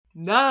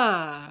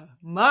Nah,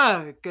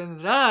 Mark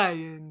and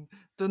Ryan,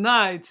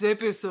 tonight's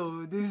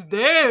episode is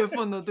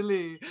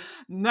definitely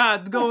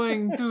not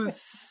going to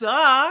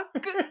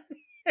suck.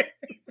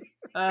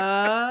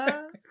 Blah.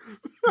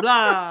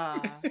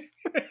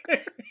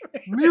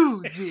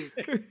 Music.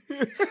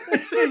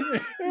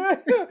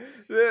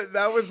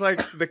 That was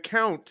like the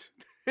count.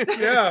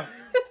 Yeah,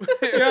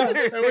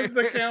 that was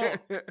the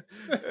count.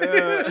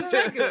 That's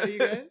Dracula, you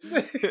guys.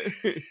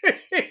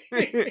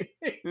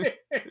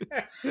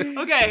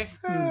 Okay,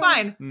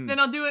 fine. Then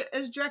I'll do it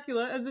as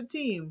Dracula as a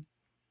team.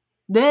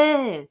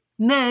 Mark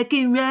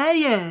and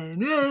Ryan.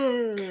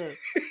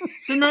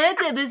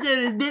 Tonight's episode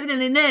is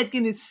definitely not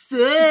gonna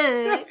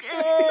suck.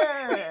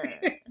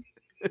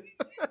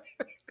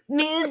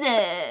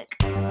 Music.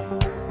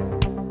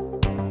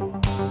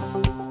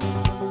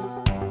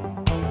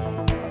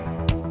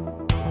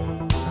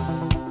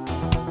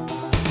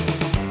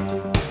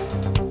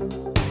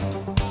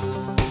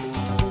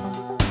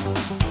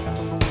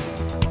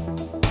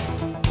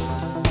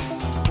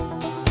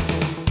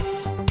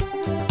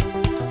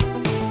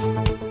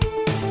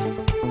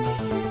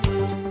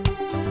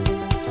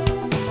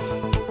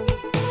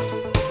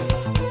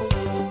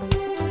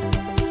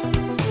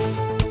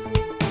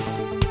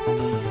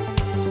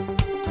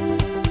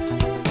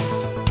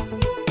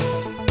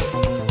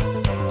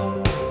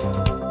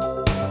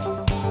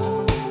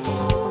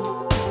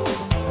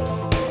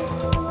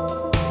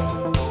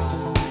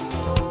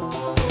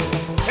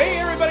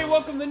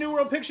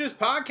 Pictures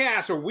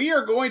podcast, where we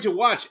are going to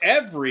watch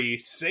every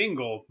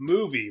single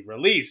movie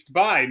released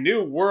by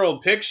New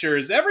World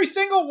Pictures, every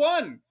single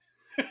one.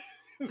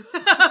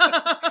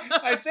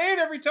 I say it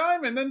every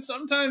time, and then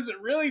sometimes it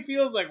really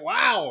feels like,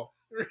 wow,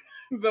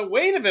 the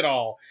weight of it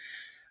all.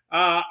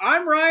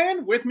 I'm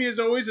Ryan. With me, as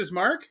always, is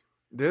Mark.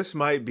 This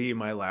might be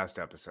my last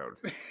episode.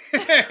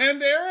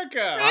 And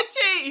Erica.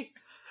 Richie!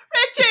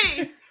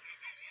 God,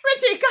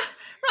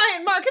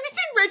 Ryan, Mark, have you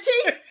seen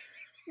Richie?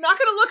 I'm not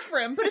gonna look for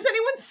him, but has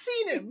anyone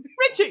seen him?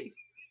 Richie!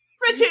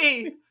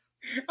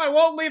 I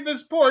won't leave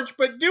this porch,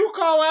 but do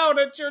call out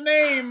at your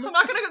name. I'm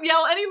not gonna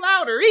yell any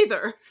louder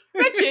either.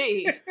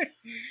 Richie!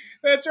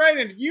 That's right,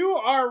 and we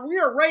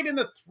are right in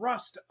the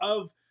thrust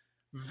of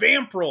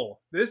Vampril.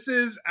 This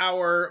is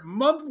our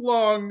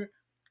month-long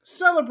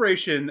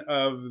celebration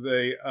of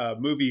the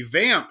movie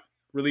Vamp,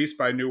 released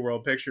by New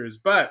World Pictures,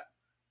 but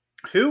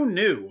who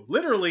knew?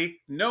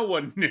 Literally, no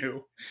one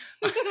knew.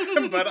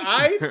 But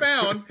I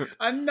found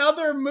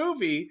another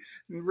movie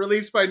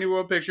released by New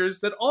World Pictures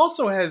that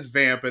also has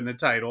Vamp in the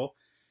title.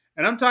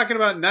 And I'm talking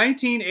about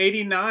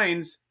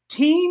 1989's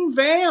Teen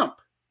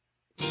Vamp.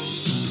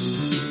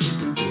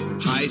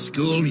 High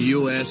School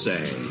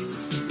USA.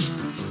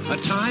 A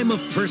time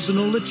of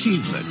personal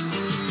achievement,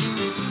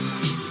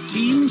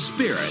 team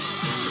spirit,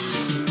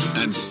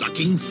 and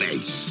sucking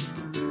face.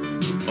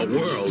 A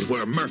world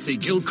where Murphy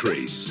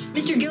Gilcrease,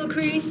 Mr.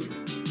 Gilcrease,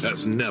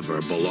 has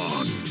never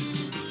belonged.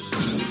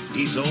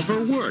 He's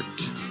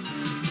overworked,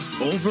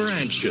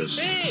 over-anxious,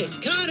 hey,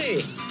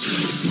 Connie,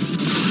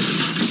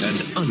 and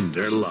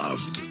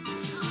underloved.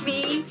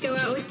 Me, go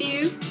out with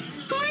you?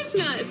 Of course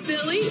not,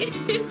 silly.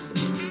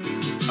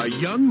 A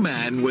young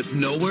man with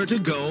nowhere to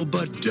go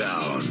but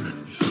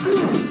down.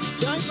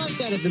 Guys like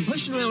that have been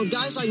pushing around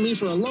guys like me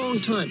for a long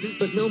time,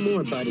 but no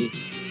more, buddy.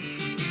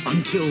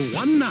 Until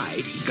one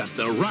night, he got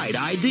the right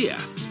idea.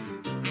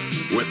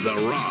 With the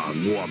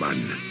wrong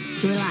woman.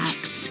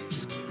 Relax.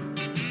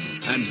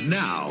 And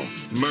now,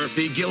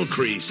 Murphy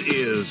Gilcrease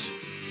is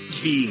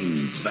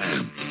Teen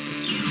Vamp.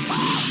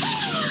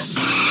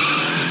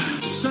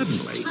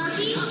 Suddenly,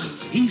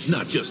 he's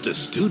not just a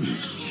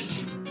student.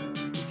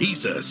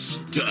 He's a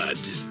stud.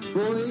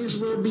 Boys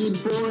will be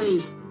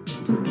boys.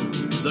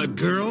 The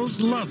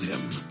girls love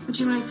him. Would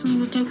you like for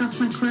me to take off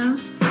my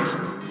clothes?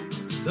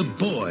 The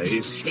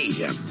boys hate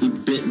him. He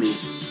bit me.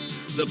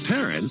 The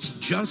parents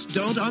just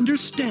don't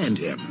understand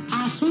him.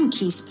 I think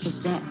he's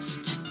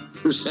possessed.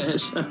 Who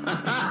says?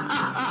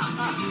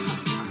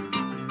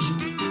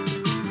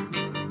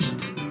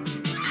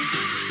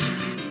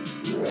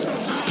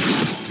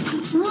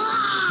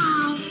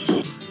 Wow!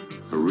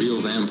 A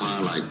real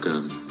vampire like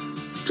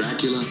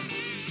Dracula?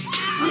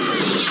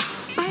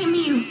 Bite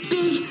me, you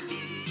big,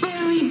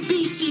 burly,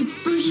 beastie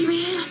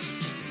boogeyman.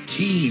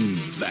 Teen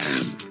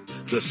Vamp.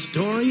 The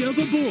story of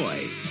a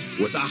boy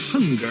with a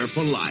hunger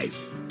for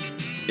life.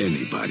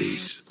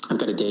 Anybody's. I've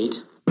got a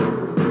date.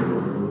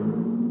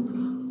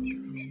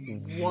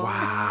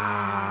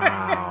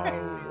 Wow.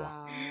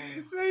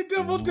 They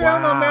doubled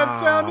down on that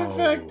sound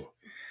effect.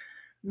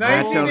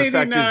 That sound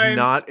effect is 1989's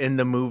not in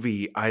the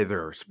movie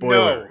either.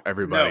 Spoiler,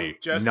 everybody. No,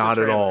 just not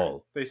the at trailer.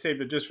 all. They saved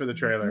it just for the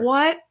trailer.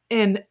 What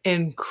an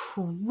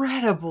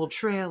incredible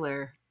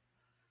trailer.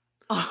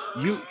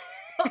 You,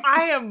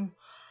 I am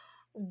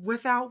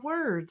without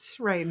words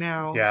right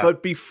now. Yeah.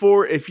 but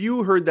before, if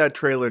you heard that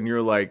trailer and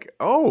you're like,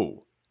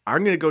 oh,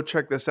 I'm going to go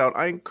check this out,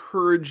 I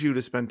encourage you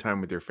to spend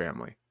time with your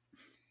family.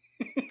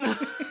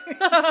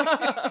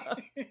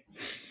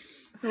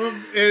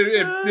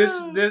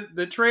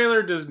 The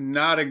trailer does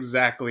not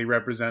exactly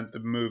represent the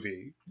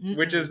movie,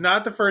 which is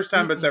not the first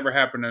time it's ever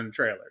happened in a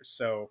trailer.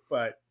 So,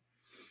 but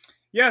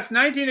yes,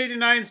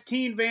 1989's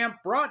Teen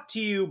Vamp brought to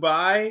you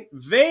by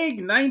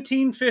vague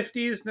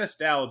 1950s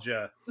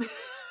nostalgia.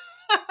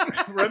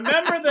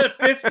 Remember the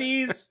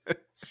 50s,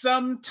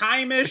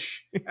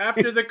 sometime-ish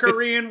after the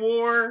Korean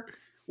War,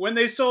 when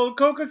they sold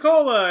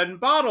Coca-Cola in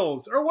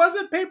bottles, or was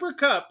it paper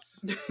cups?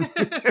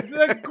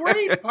 The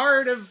great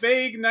part of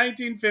vague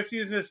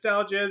 1950s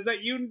nostalgia is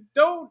that you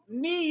don't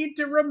need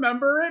to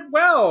remember it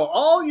well.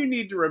 All you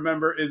need to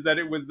remember is that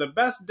it was the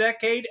best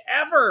decade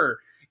ever,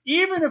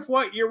 even if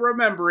what you're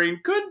remembering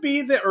could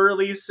be the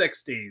early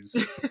 60s.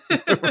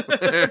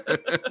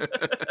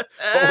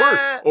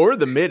 or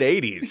the mid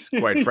 80s,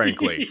 quite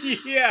frankly.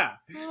 Yeah.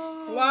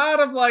 A lot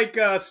of like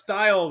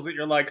styles that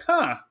you're like,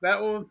 huh,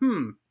 that will,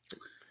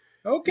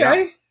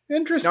 okay,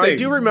 interesting. Now, I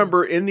do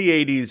remember in the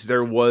 80s,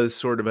 there was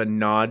sort of a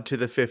nod to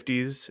the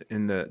 50s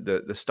in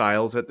the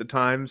styles at the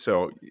time.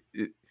 So,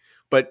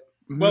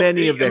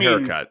 many of the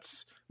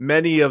haircuts,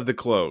 many of the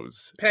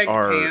clothes peg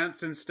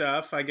pants and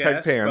stuff, I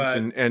guess. Peg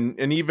pants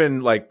and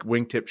even like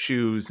wingtip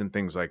shoes and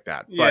things like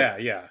that. Yeah,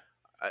 yeah.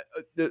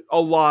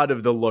 A lot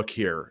of the look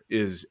here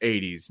is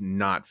 80s,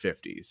 not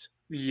 50s.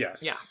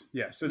 Yes. Yeah.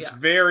 Yes. It's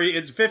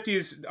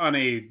 50s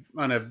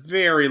on a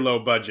very low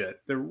budget.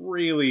 They're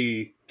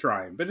really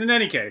trying. But in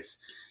any case,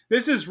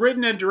 this is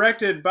written and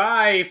directed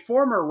by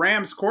former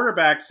Rams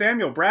quarterback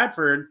Samuel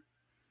Bradford.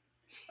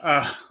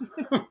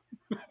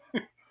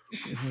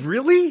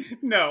 Really?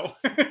 No.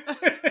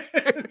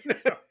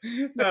 No,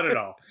 not at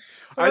all.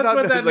 Well, I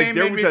thought that like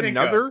there was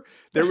another.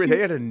 They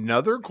had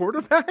another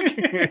quarterback.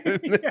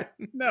 Yeah,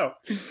 no.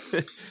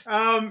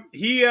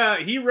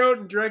 He wrote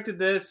and directed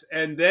this,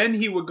 and then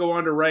he would go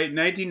on to write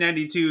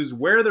 1992's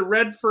 "Where the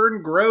Red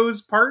Fern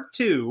Grows" Part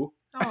 2.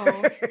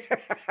 Oh.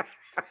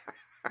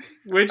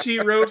 Which he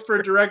wrote for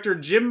director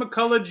Jim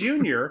McCullough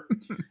Jr.,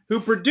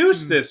 who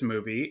produced this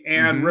movie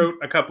and wrote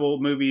a couple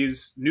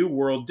movies New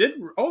World did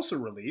also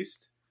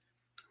released.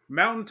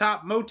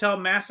 Mountaintop Motel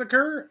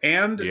Massacre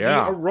and The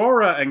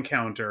Aurora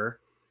Encounter,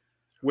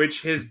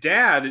 which his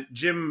dad,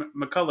 Jim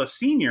McCullough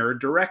Sr.,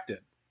 directed.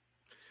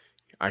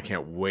 I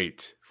can't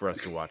wait for us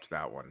to watch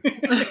that one.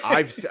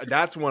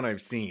 That's one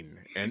I've seen,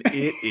 and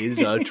it is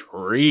a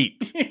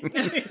treat.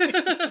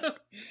 To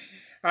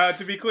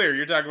be clear,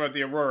 you're talking about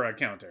The Aurora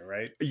Encounter,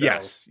 right?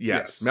 So,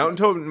 yes.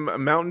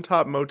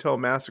 Mountaintop Motel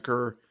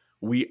Massacre.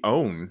 We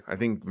own. I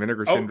think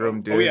Vinegar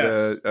Syndrome did.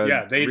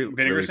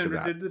 Vinegar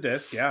Syndrome did the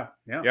disc. Yeah.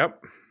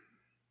 Yep.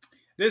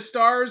 This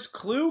stars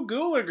Clu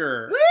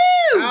Gulager.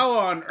 Woo! How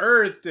on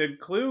earth did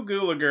Clu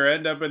Gulager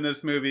end up in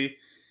this movie?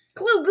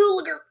 Clu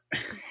Gulager.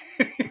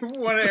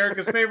 One of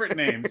Erica's favorite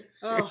names.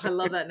 Oh, I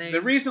love that name.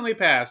 The recently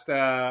passed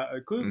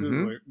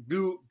Clu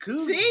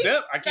Gulager. See?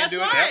 Yep, I can't That's do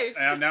why. it.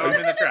 Yep. Now I'm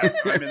in the trap.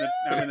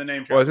 I'm in the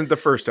name trap. Wasn't the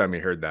first time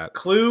you heard that.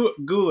 Clu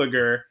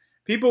Gulager.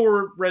 People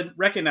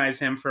recognize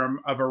him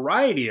from a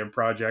variety of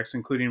projects,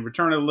 including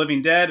Return of the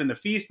Living Dead and the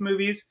Feast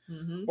movies,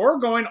 or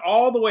going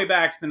all the way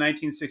back to the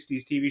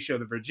 1960s TV show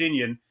The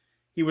Virginian.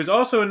 He was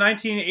also in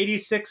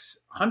 1986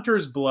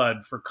 Hunter's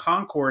Blood for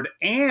Concord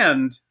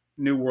and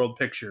New World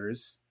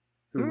Pictures,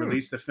 who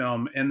released the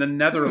film in the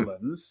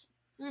Netherlands.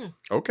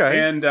 Okay.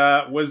 And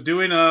was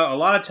doing a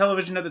lot of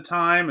television at the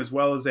time, as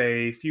well as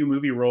a few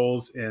movie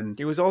roles in...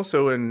 He was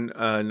also in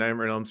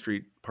Nightmare on Elm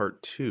Street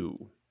Part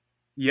 2.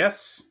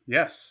 Yes.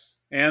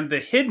 And The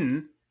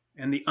Hidden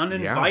and The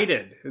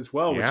Uninvited as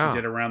well, which he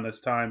did around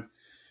this time.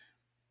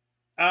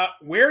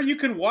 Where you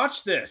can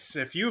watch this,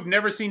 if you've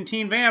never seen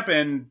Teen Vamp,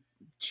 and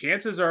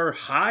chances are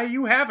high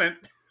you haven't.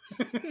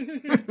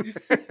 In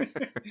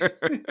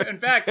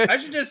fact, I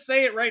should just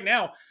say it right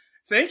now.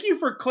 Thank you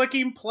for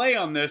clicking play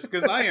on this,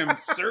 because I am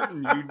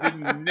certain you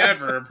didn't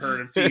never have heard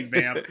of Teen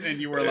Vamp, and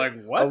you were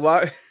like, what? A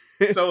lot.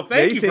 So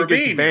thank you for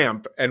being it's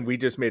Vamp, and we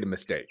just made a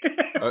mistake.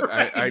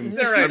 I'm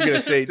right. going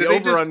to say the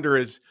over-under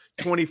is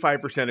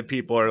 25% of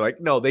people are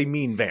like, no, they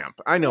mean Vamp.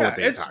 I know what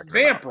they're talking about.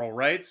 It's Vamprel,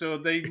 right? So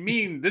they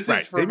mean, this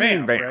is for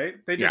Vamp, right?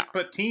 They just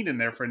put teen in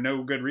there for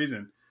no good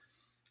reason.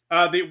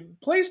 The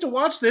place to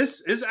watch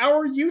this is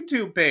our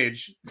YouTube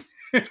page.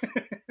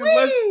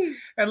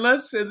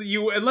 unless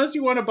you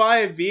want to buy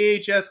a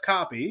VHS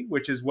copy,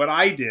 which is what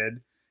I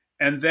did,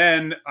 and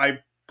then I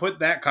put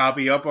that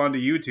copy up onto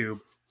YouTube.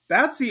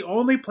 That's the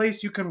only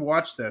place you can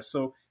watch this.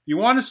 So if you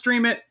want to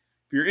stream it,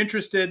 if you're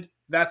interested,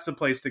 that's the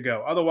place to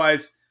go.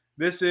 Otherwise,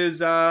 this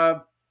is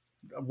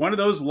one of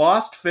those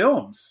lost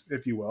films,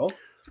 if you will.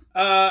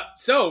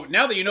 So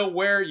now that you know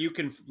where you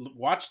can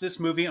watch this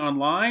movie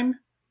online,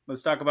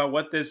 let's talk about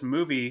what this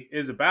movie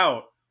is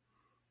about.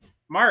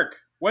 Mark,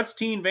 what's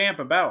Teen Vamp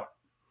about?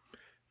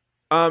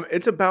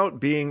 It's about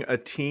being a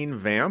teen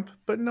vamp,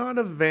 but not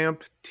a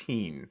vamp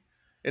teen.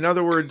 In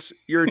other words,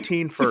 you're a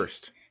teen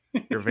first.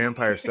 You're a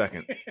vampire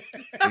second.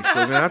 You're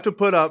still gonna have to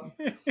put up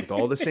with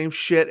all the same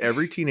shit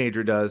every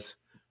teenager does.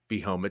 Be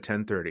home at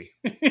 10:30.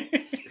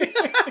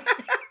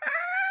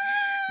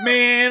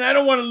 Man, I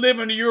don't want to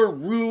live under your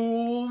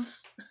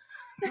rules.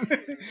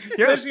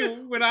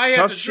 Especially when I have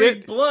Tough to shit.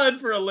 drink blood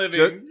for a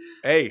living.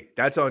 Hey,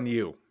 that's on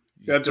you.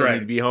 You That's still right. need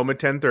to be home at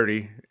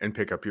 10:30 and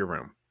pick up your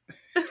room.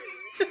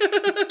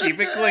 Keep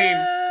it clean.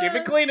 Keep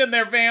it clean in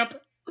there, Vamp.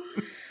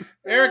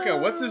 Erica,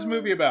 what's this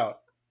movie about?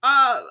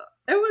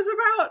 It was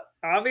about,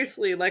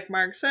 obviously, like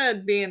Mark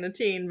said, being a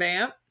teen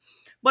vamp.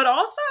 But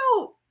also,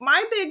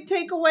 my big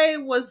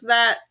takeaway was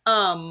that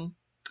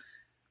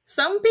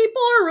some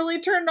people are really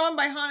turned on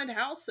by haunted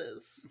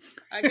houses.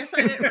 I guess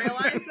I didn't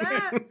realize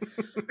that.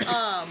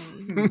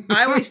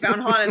 I always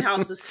found haunted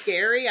houses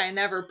scary. I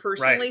never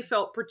personally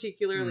felt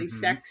particularly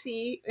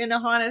sexy in a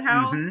haunted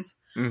house.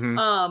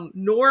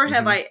 Nor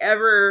have I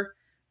ever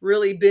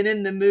really been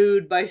in the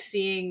mood by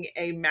seeing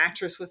a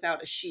mattress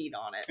without a sheet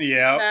on it.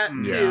 Yeah. That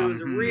too is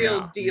a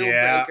real deal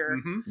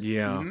breaker.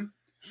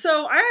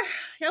 So I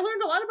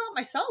learned a lot about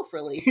myself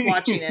really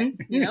watching it.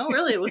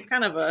 Really it was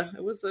kind of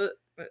it was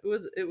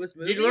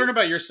movie. Did you learn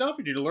about yourself,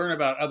 or did you learn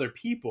about other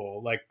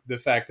people? Like the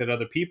fact that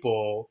other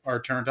people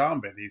are turned on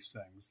by these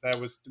things.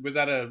 Was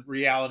that a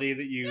reality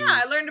that you?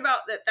 Yeah, I learned about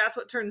that's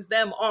what turns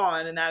them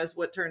on, and that is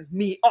what turns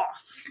me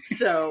off.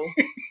 So,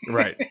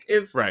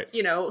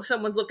 if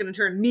someone's looking to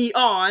turn me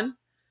on,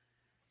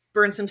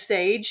 burn some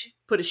sage,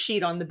 put a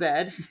sheet on the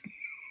bed.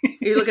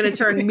 If you're looking to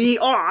turn me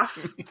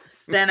off,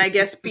 then I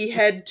guess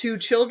behead 2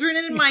 children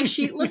in my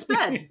sheetless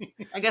bed.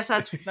 I guess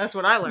that's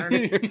what I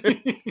learned.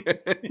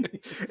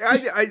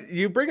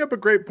 You bring up a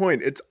great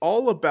point. It's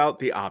all about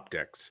the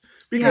optics.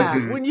 Because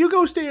when you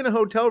go stay in a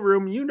hotel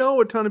room,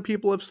 a ton of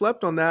people have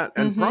slept on that,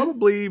 and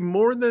probably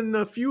more than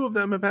a few of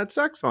them have had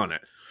sex on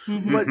it.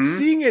 But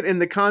seeing it in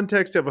the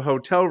context of a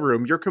hotel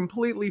room, you're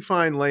completely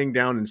fine laying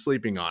down and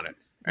sleeping on it,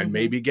 and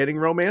maybe getting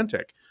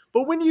romantic.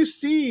 But when you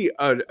see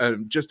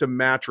just a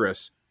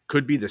mattress,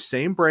 could be the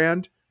same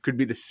brand, could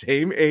be the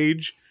same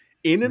age,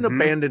 in an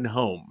abandoned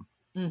home.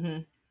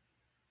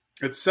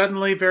 It's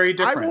suddenly very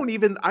different.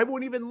 I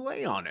won't even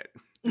lay on it.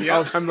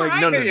 Yeah. I'm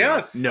like, no.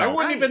 I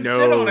wouldn't even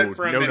sit on it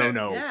for a minute.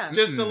 No. Yeah.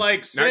 Just to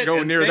sit go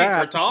and near think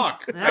that. or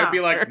talk. Yeah. I'd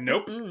be like,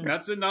 nope,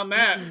 not sitting on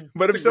that.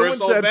 But It's if a someone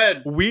gross old said,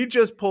 bed. we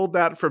just pulled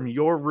that from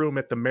your room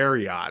at the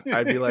Marriott,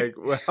 I'd be like,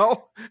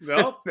 well,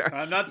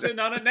 I'm not sitting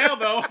on it now,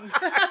 though.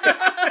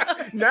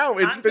 now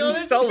it's Until been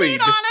there's a sullied.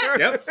 sheet on it.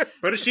 Yep,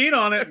 put a sheet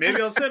on it.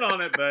 Maybe I'll sit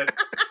on it, but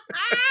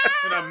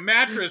and a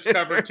mattress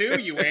cover too,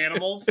 you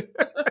animals.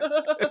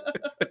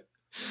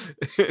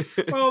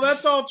 Well,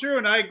 that's all true,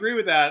 and I agree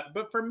with that.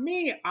 But for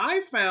me,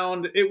 I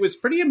found it was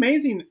pretty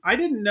amazing. I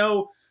didn't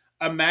know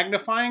a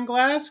magnifying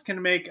glass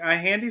can make a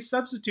handy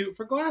substitute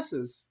for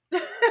glasses.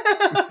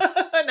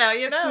 Now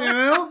you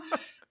know.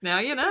 Now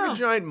you It's know. like a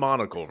giant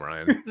monocle,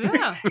 Ryan.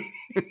 Yeah.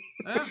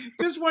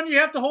 Just one you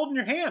have to hold in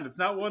your hand. It's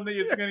not one that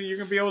you're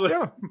gonna be able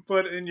to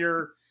put in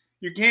your.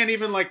 You can't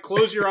even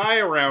close your eye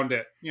around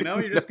it.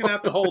 You're just gonna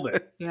have to hold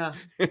it. Yeah.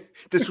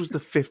 This was the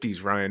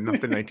 50s, Ryan,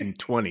 not the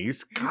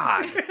 1920s.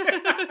 God.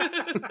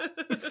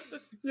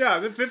 Yeah,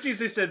 the 50s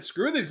they said,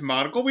 screw this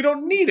monocle. We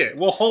don't need it.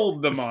 We'll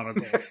hold the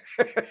monocle.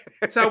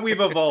 That's how we've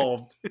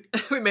evolved.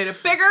 We made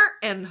it bigger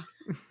and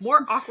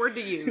more awkward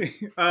to use.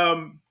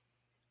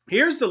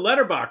 Here's the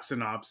Letterboxd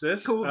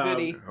synopsis. Cool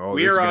goody. Oh,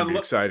 We this is are going on to be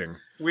exciting.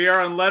 We are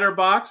on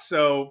Letterboxd,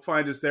 so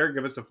find us there.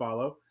 Give us a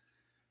follow.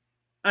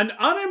 An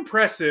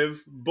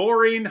unimpressive,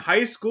 boring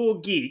high school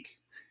geek,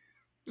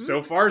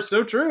 so far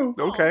so true,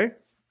 Okay,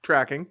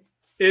 tracking.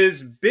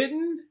 is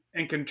bitten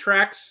and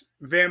contracts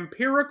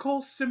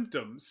vampirical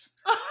symptoms.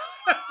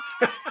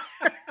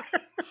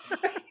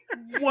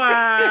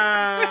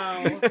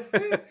 Wow.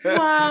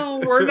 Wow.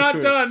 We're not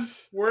done.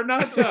 We're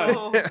not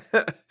done.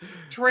 Oh.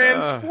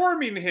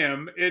 Transforming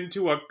him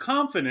into a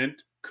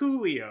confident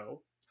Coolio.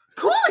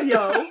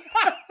 Coolio?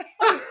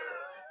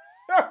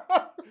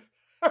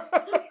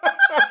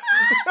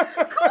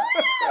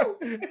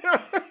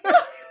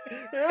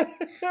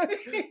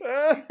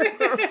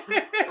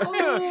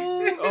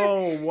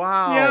 Oh,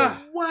 wow. Yeah.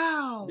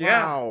 Wow.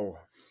 Yeah. Wow.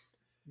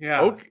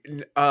 Yeah.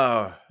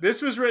 Okay.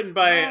 This was written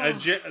by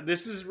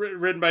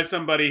written by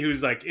somebody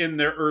who's in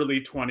their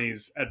early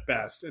 20s at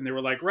best, and they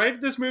were like, "Write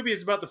this movie.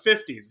 It's about the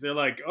 50s." They're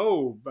like,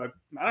 "Oh, but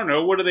I don't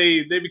know. What do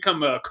they? They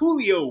become a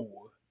Coolio."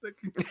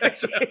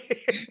 That's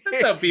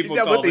how people. Is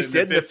that called what they it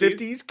said in the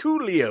 50s?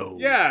 Coolio.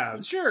 Yeah,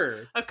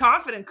 sure. A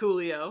confident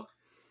Coolio.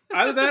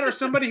 Either that or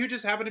somebody who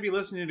just happened to be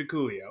listening to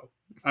Coolio.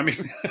 I mean,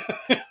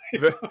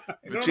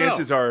 The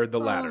chances are the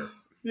latter.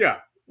 Yeah.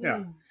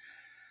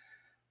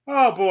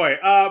 Oh boy.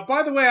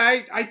 By the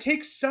way, I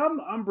take some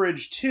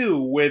umbrage too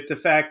with the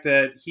fact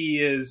that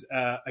he is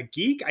a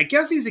geek. I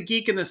guess he's a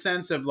geek in the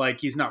sense of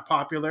he's not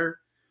popular.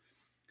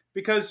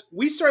 Because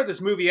we start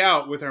this movie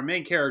out with our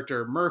main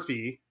character,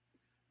 Murphy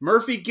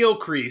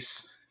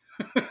Gilcrease.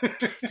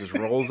 Just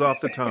rolls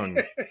off the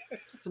tongue.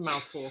 It's a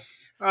mouthful.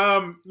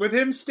 With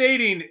him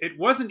stating, it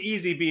wasn't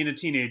easy being a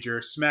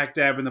teenager smack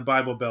dab in the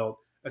Bible Belt,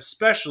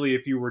 especially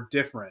if you were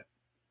different.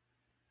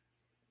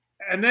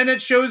 And then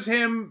it shows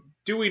him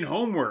doing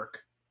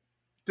homework.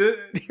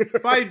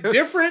 By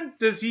different,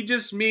 does he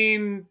just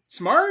mean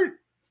smart?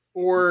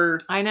 Or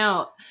I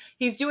know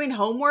he's doing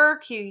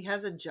homework. He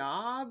has a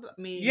job.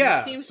 I mean,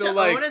 he seems to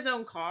own his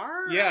own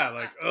car. Yeah,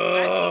 like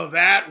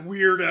that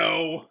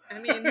weirdo. I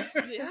mean,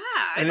 yeah,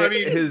 and I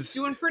mean, he's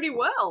doing pretty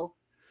well.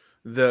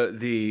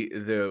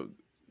 The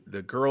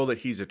girl that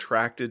he's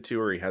attracted to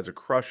or he has a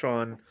crush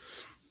on,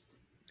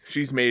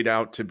 she's made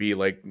out to be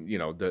like, you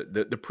know,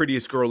 the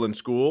prettiest girl in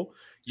school.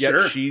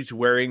 Yet she's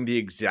wearing the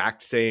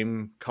exact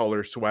same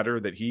color sweater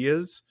that he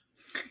is.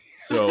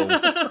 So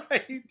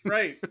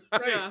right.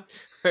 Yeah.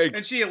 Like,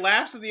 and she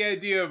laughs at the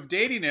idea of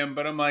dating him,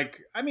 but I'm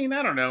like, I mean,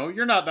 I don't know.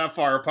 You're not that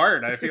far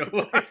apart, I feel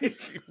like.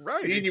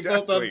 Seeing you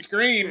both on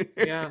screen.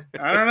 Yeah.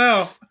 I don't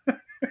know.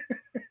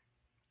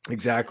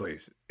 Exactly.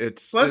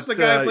 Plus the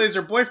guy who plays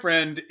her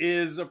boyfriend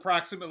is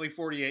approximately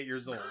 48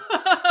 years old.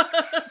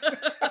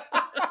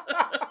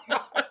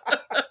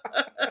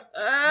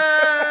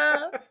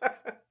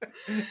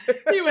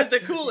 He was the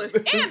coolest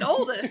and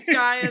oldest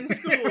guy in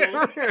school.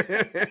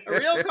 A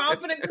real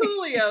confident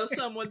coolio,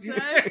 some would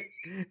say.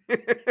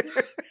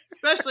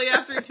 Especially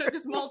after he took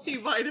his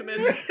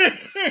multivitamin.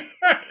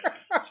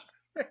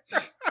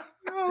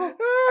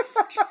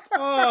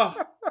 Oh,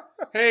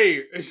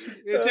 hey,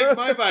 take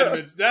my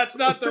vitamins. That's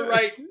not the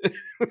right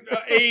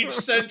age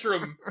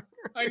centrum.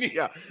 I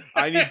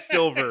need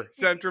silver.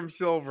 Centrum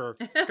silver.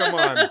 Come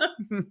on.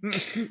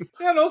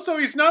 And also,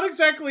 he's not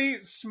exactly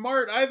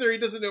smart either. He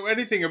doesn't know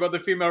anything about the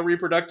female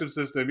reproductive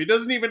system. He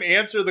doesn't even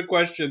answer the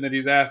question that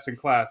he's asked in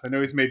class. I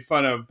know he's made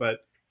fun of, but...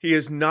 He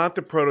is not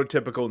the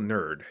prototypical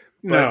nerd.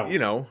 But, you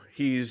know,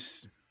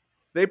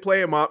 they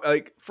play him off.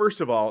 Like, first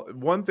of all,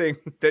 one thing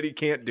that he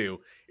can't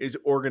do is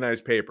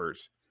organize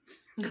papers.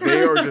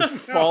 They are just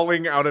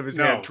falling out of his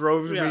hand.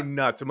 Drove me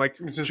nuts. I'm like,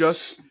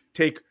 just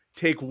take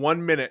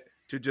 1 minute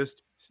to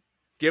just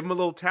give them a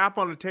little tap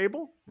on a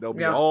table. They'll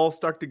be all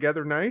stuck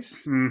together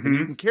nice. Mm-hmm. And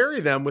you can carry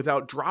them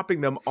without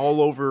dropping them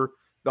all over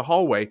the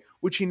hallway,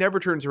 which he never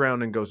turns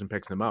around and goes and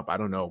picks them up. I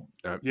don't know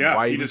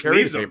why he just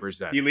carries the papers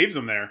then. He leaves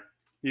them there.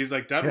 He's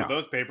like, done with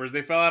those papers.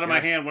 They fell out of my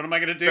hand. What am I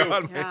going to do?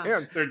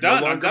 They're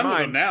done. I'm done with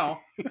them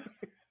now.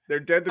 They're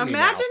dead to me now.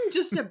 Imagine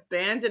just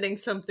abandoning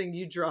something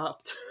you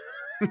dropped.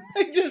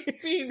 Like just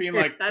being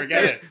like,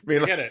 forget it.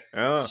 Forget it.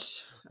 Oh.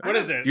 What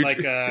is it? Like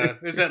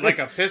is it like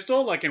a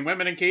pistol? Like in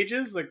Women in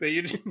Cages? Like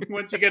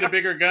once you get a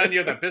bigger gun, you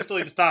have the pistol,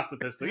 you just toss the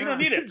pistol. You don't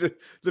need it.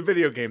 The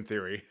video game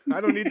theory. I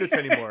don't need this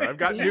anymore. I've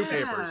got new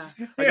papers.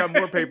 I got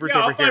more papers over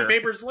I'll here. Find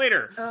papers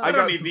later. I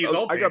don't need these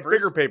old papers. I got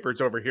bigger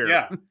papers over here.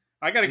 Yeah.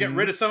 I got to get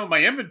rid of some of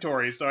my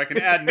inventory so I can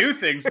add new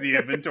things to the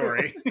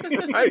inventory.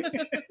 Right.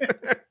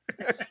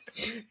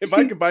 If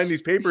I combine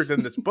these papers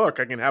in this book,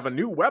 I can have a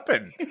new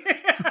weapon.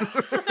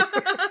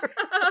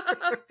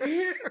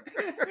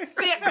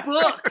 Thick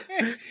book.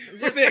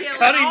 Just thick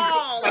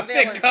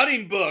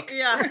cutting book.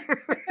 Yeah.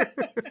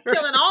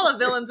 Killing all the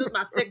villains with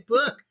my thick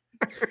book.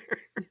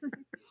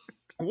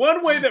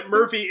 One way that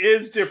Murphy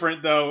is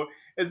different, though,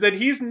 is that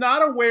he's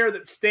not aware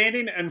that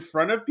standing in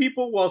front of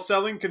people while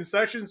selling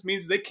concessions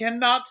means they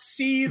cannot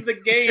see the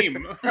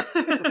game.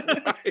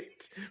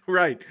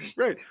 Right.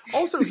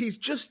 Also, he's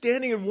just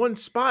standing in one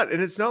spot,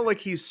 and it's not like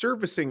he's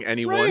servicing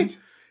anyone. Right.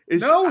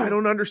 I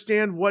don't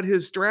understand what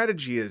his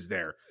strategy is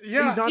there.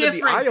 Yeah. He's not in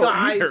the aisle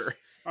either.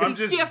 I'm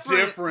just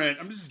different.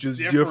 I'm just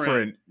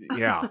different.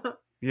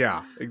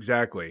 Yeah,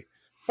 exactly.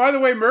 By the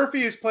way,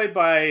 Murphy is played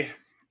by...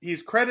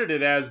 He's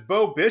credited as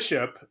Bo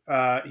Bishop.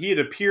 He had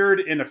appeared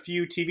in a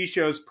few TV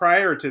shows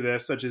prior to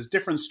this, such as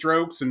Different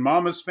Strokes and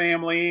Mama's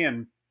Family.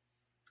 And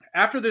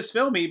after this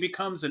film, he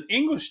becomes an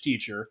English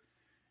teacher,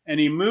 and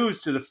he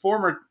moves to the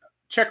former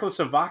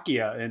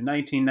Czechoslovakia in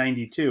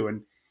 1992.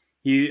 And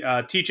he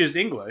teaches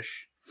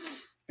English.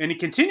 And he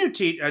continued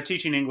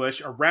teaching English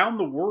around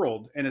the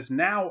world and is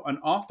now an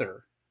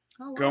author,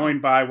 going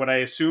by what I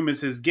assume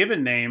is his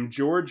given name,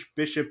 George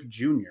Bishop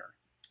Jr.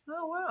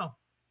 Oh, wow.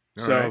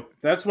 So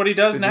that's what he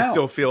does now. Does he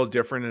still feel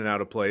different and out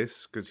of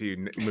place because he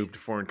moved to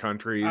foreign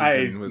countries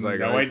and was like,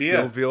 no idea.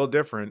 Still feel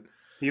different.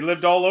 He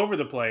lived all over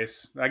the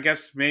place. I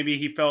guess maybe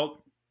he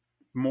felt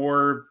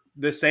more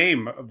the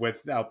same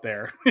with out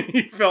there.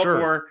 He felt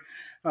more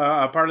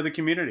a part of the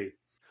community.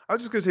 I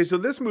was just going to say, so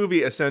this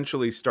movie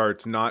essentially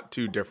starts not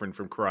too different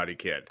from Karate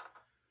Kid.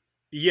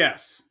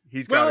 Yes.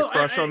 He's got a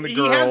crush on the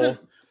girl.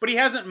 But he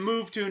hasn't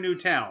moved to a new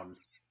town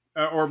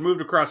or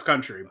moved across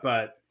country,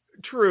 but...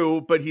 True,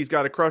 but he's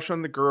got a crush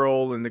on the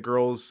girl, and the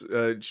girl's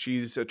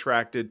she's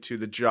attracted to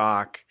the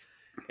jock,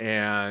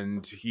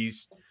 and he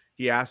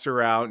asks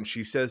her out, and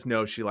she says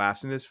no. She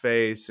laughs in his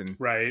face, and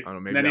right. I don't know,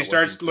 maybe then he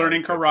starts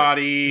learning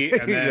karate,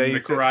 and then the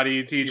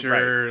karate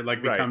teacher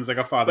becomes like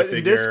a father figure.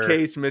 In this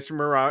case,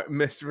 Mr.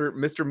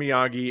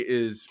 Miyagi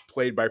is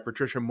played by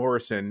Patricia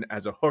Morrison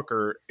as a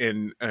hooker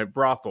in a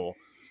brothel.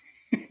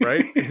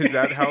 Right? Is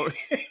that how?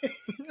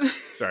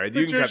 Sorry,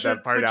 you can cut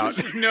that part out.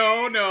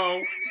 No.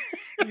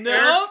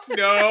 Nope.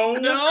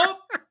 No.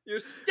 You're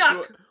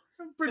stuck.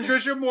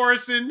 Patricia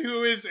Morrison,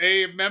 who is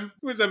a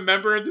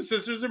member of the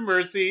Sisters of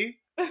Mercy,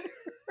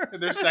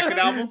 and their second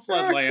album,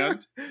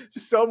 Floodland.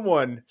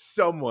 Someone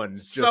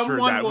just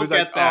heard that. Will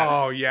get that.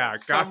 Oh yeah,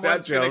 got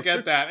that joke. Gonna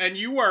get that, and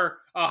you are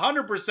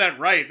 100%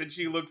 right that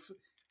she looks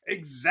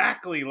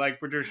exactly like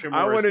Patricia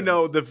Morrison. I want to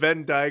know the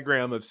Venn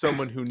diagram of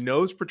someone who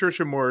knows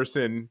Patricia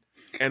Morrison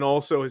and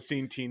also has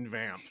seen Teen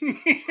Vamp.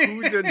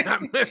 Who's in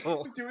that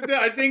middle? Dude,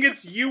 I think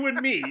it's you and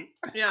me.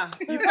 Yeah,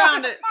 you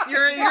found it.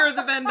 You're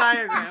the Venn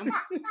diagram.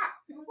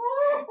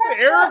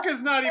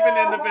 Erica's not even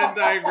in the Venn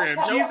diagram.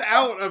 She's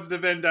out of the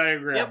Venn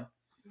diagram. Yep.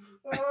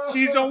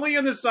 She's only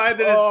on the side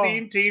that has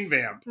seen Teen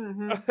Vamp.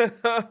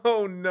 Mm-hmm.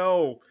 Oh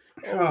no.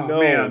 Oh no.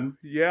 Man.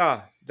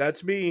 Yeah,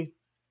 that's me.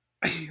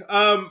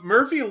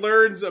 Murphy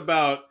learns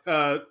about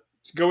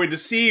going to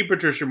see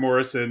Patricia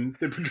Morrison,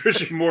 the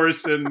Patricia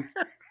Morrison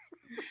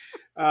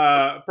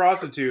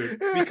prostitute,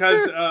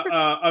 because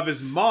of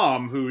his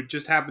mom, who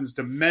just happens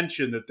to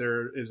mention that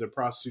there is a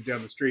prostitute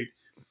down the street.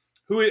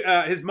 Who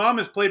his mom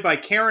is played by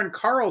Karen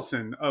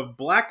Carlson of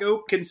Black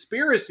Oak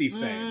Conspiracy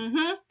fame.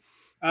 Mm-hmm.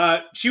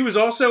 She was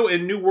also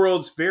in New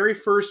World's very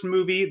first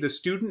movie, The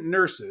Student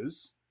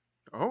Nurses.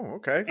 Oh,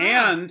 okay.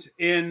 And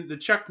in the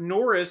Chuck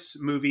Norris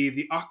movie,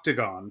 The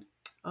Octagon.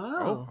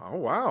 Oh,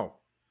 wow.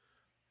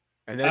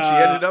 And then she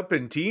ended up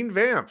in Teen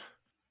Vamp.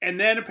 And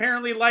then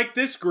apparently liked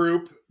this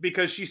group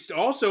because she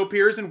also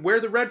appears in Where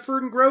the Red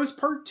Fern Grows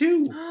Part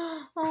 2.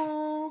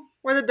 Oh,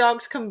 where the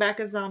dogs come back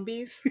as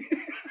zombies.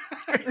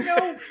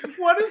 No,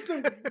 what is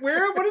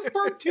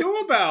Part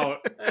 2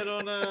 about? I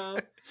don't know.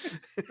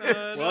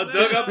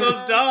 Dug up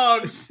those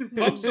dogs,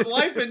 pumped some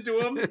life into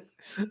them.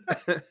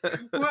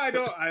 Well, I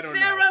don't know.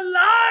 They're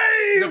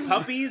alive. The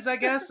puppies, I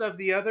guess, of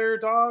the other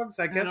dogs.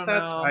 I guess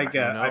that's. know.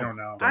 I don't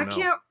know.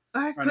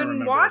 I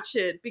couldn't watch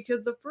it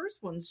because the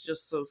first one's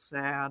just so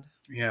sad.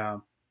 Yeah.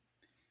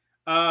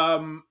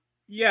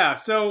 Yeah.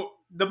 So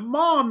the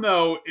mom,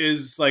 though,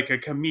 is like a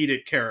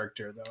comedic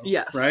character, though.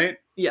 Yes. Right.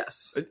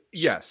 Yes.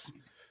 Yes.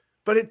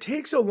 But it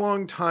takes a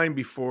long time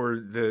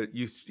before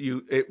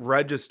it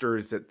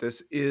registers that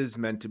this is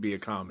meant to be a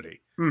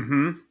comedy.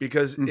 Mm-hmm.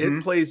 Because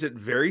it plays it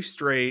very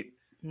straight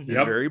and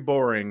very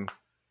boring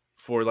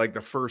for like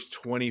the first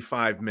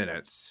 25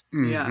 minutes.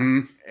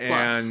 Yeah.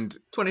 And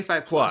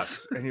 25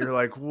 plus. And you're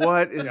like,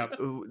 what is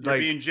You're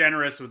being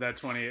generous with that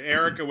 20.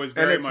 Erica was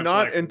very much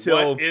not like,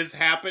 until what is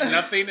happening?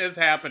 Nothing is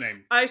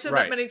happening. I said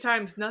that many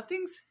times.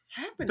 Nothing's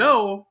happening.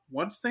 Though,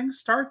 once things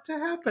start to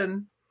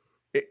happen.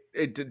 No,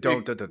 it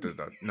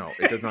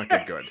does not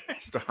get good.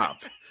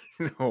 Stop.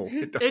 No,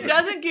 it doesn't. It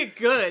doesn't get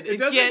good. It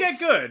doesn't get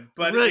good,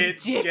 but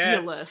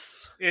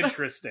ridiculous. It gets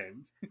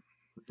interesting.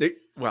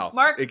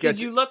 Mark, did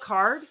you look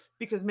hard?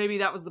 Because maybe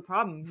that was the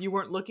problem. You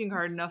weren't looking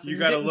hard enough. You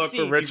got to look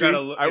for Richie.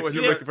 I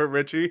wasn't looking for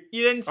Richie.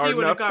 You didn't see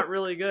when it got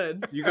really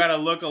good. You got to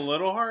look a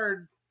little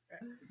hard.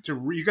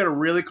 You got to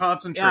really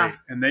concentrate,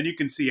 and then you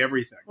can see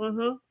everything,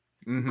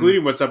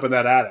 including what's up in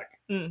that attic.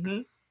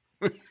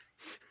 Mm-hmm.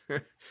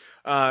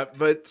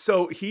 But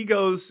so he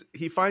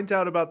finds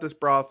out about this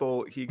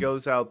brothel. He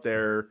goes out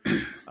there,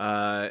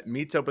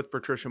 meets up with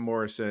Patricia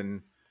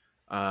Morrison,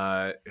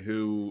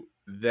 who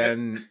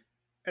then,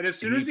 and as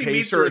soon as he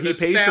meets her, he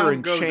pays her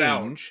in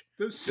change.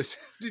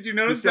 Did you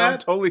notice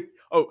that?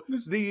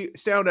 The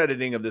sound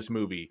editing of this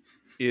movie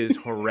is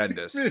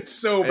horrendous. It's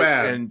so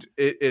bad, and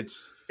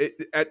it's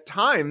at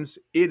times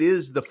it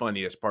is the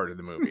funniest part of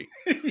the movie.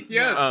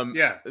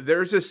 Yes,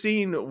 There's a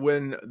scene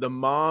when the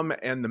mom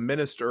and the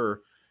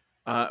minister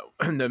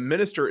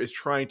is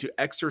trying to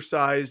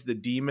exorcise the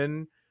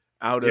demon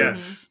out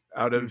of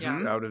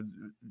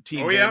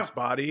Teen Vamp's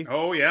body.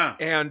 Oh yeah,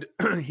 and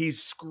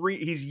he's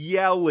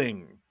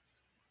yelling,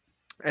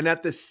 and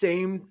at the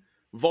same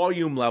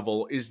volume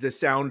level is the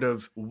sound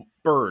of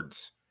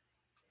birds,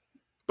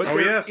 but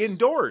they're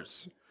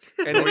indoors,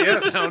 and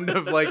it's the sound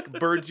of like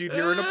birds you'd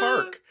hear in a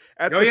park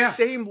at the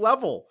same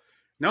level.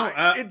 No,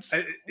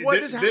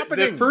 what is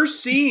happening? The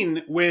first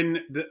scene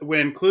when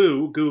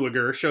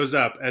Gulager shows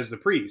up as the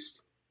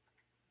priest,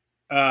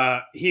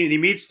 he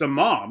meets the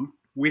mom.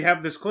 We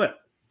have this clip.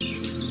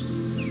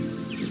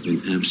 There's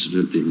been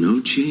absolutely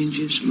no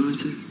changes,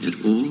 Martha, at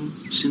all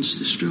since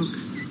the stroke.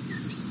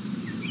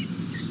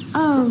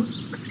 Oh,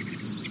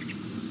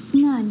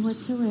 none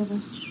whatsoever.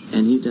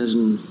 And he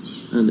doesn't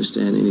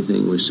understand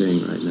anything we're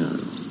saying right now at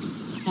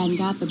all. And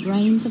got the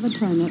brains of a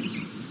turnip.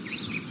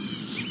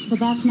 But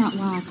that's not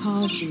why I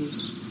called you.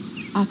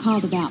 I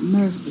called about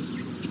Murphy.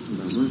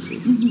 About Murphy?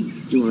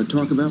 Mm-hmm. You want to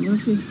talk about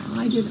Murphy?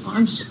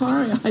 I'm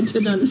sorry, I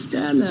didn't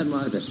understand that,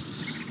 Martha.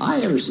 I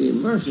haven't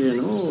seen Murphy in,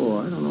 I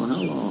don't know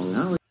how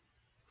long.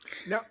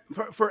 Now,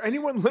 for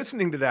anyone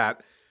listening to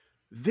that,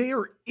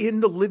 they're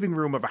in the living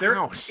room of a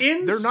house.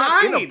 Inside. They're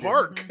not in a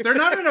park. They're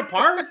not in a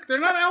park. They're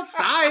not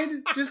outside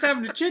just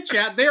having a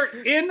chit-chat. They're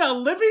in a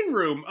living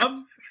room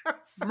of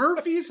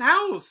Murphy's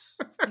house.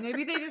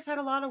 Maybe they just had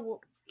a lot of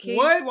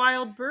caged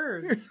wild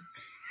birds.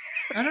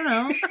 I don't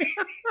know.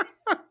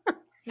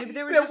 Maybe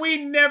they were that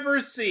we never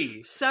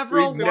see.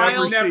 Several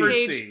wild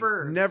caged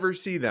birds. Never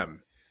see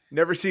them.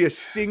 Never see a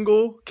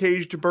single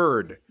caged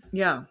bird.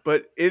 Yeah.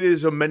 But it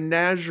is a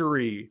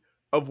menagerie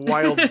of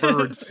wild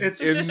birds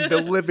in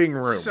the living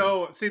room.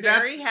 So see,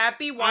 very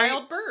happy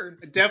wild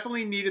birds.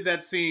 Definitely needed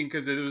that scene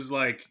because it was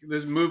like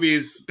this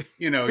movie's.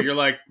 You're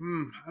like,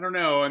 I don't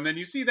know, and then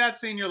you see that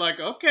scene, you're like,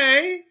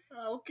 okay,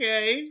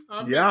 okay,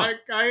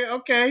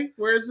 okay.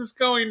 Where is this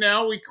going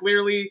now? We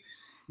clearly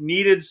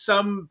needed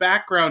some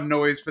background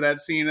noise for that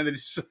scene, and they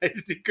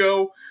decided to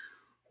go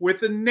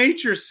with a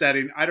nature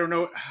setting. I don't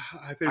know.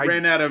 They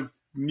ran out of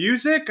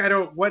music. I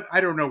don't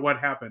know what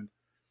happened.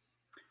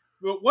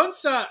 But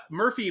once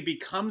Murphy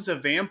becomes a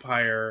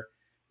vampire,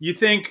 you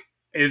think,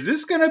 is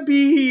this going to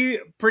be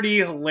pretty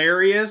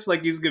hilarious?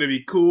 Like he's going to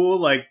be cool,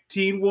 like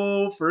Teen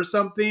Wolf or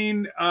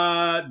something?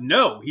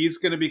 No, he's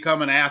going to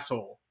become an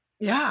asshole.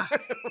 Yeah.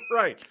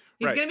 Right.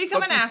 He's going to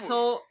become an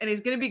asshole, and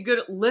he's going to be good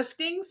at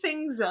lifting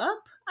things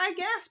up, I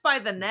guess, by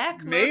the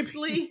neck,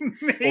 mostly.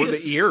 Or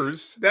the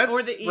ears.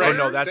 Or the ears.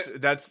 Oh, no, that's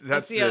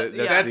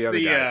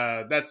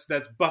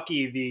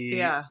Bucky,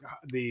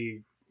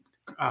 the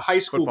high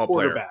school football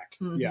quarterback.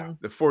 Mm-hmm. Yeah.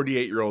 The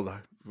 48-year-old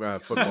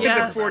football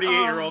yes. player. The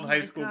 48-year-old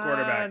high school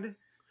quarterback.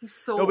 He's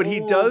so No, but he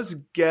old. does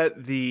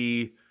get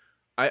the...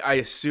 I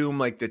assume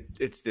like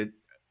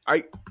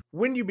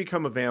when you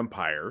become a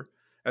vampire,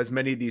 as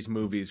many of these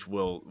movies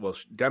will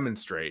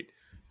demonstrate,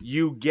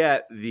 you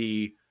get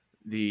the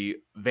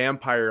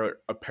vampire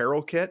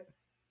apparel kit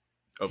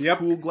of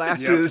cool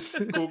glasses,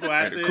 cool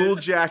glasses, a cool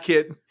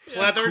jacket,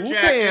 leather cool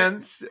jacket,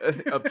 pants,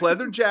 a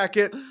leather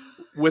jacket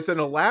with an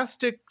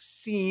elastic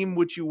seam,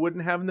 which you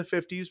wouldn't have in the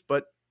 50s,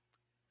 but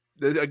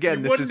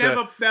again, you wouldn't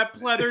have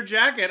that leather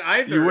jacket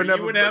either. You would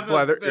have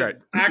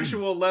an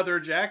actual leather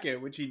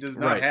jacket, which he does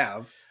not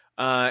have.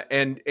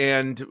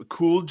 And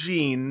cool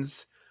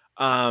jeans.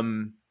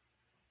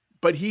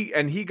 But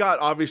he got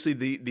obviously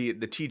the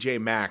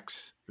TJ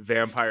Maxx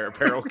vampire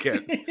apparel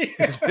kit.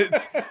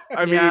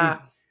 I mean,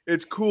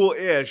 it's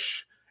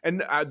cool-ish,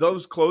 and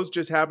those clothes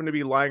just happen to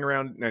be lying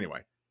around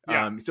anyway.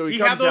 Yeah. So he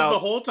had those out, the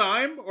whole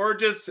time, or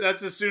just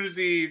that's as soon as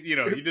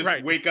you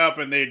just wake up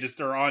and they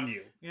just are on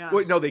you. Yeah.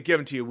 Well, no, they give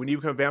them to you when you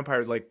become a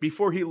vampire. Like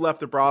before he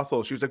left the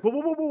brothel, she was like,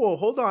 "Whoa,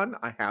 hold on,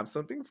 I have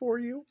something for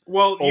you."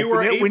 Well, you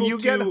were able when you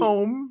get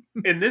home.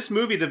 In this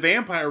movie, the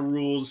vampire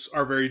rules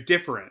are very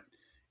different.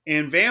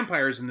 And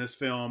vampires in this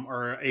film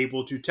are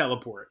able to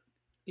teleport.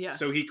 Yes.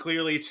 So he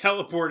clearly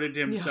teleported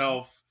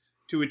himself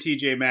to a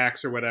TJ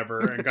Maxx or whatever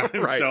and got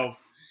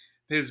himself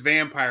his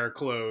vampire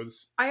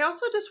clothes. I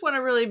also just want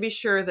to really be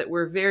sure that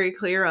we're very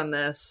clear on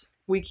this.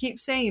 We keep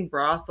saying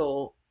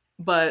brothel,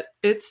 but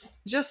it's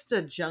just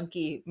a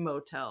junkie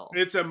motel.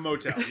 It's a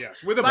motel,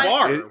 yes. With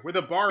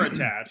a bar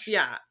attached.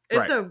 Yeah.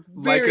 It's a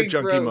very like a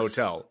junkie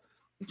motel.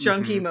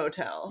 Junkie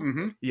motel.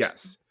 Mm-hmm.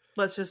 Yes.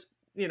 Let's just...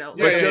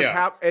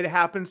 it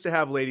happens to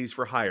have ladies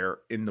for hire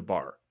in the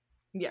bar.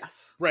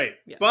 Yes. Right.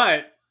 Yes.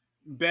 But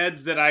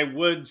beds that I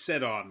would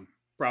sit on,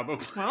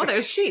 probably. Well,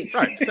 there's sheets.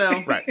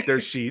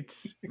 There's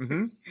sheets.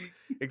 Mm-hmm.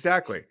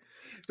 Exactly.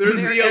 There's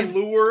the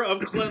allure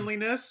of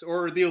cleanliness,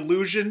 or the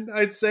illusion,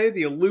 I'd say.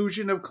 The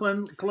illusion of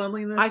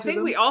cleanliness. I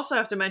think we also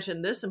have to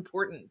mention this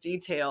important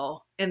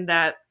detail in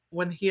that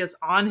when he is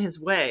on his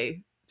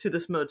way to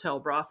this motel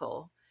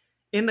brothel,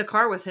 in the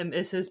car with him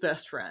is his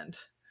best friend,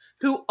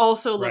 who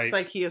also looks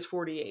like he is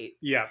 48.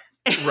 Yeah.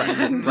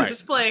 And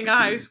just playing a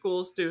high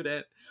school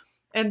student.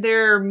 And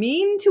they're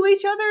mean to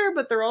each other,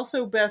 but they're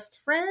also best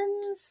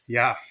friends.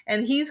 Yeah.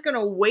 And he's going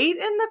to wait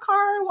in the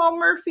car while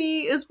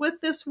Murphy is with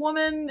this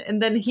woman,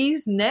 and then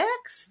he's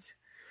next.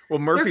 Well,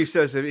 Murphy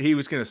says that he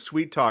was going to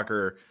sweet talk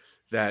her,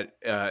 that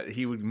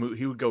he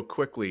would go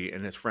quickly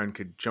and his friend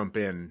could jump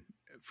in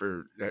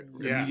for that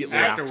immediately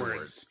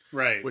afterwards.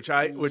 Right. Which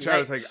I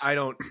was like,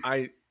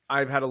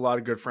 I've had a lot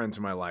of good friends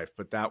in my life,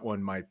 but that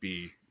one might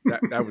be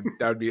that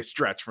would be a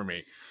stretch for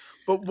me.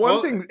 But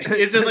one thing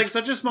is it like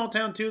such a small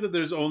town too that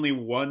there's only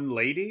one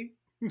lady?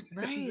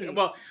 Right.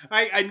 Well,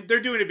 they're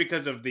doing it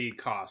because of the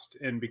cost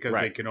and because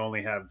they can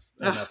only have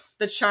enough.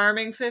 The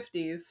charming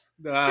 50s.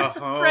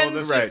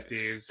 Friends the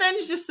 50s.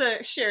 Friends just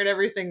shared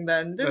everything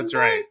then, didn't That's they?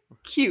 right.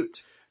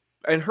 Cute.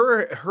 And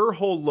her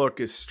whole look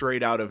is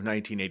straight out of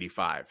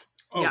 1985.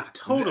 Oh,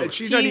 totally.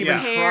 She's teased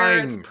not even hair,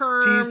 trying. It's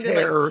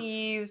permed and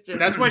teased.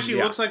 And that's why she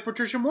looks like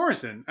Patricia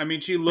Morrison. I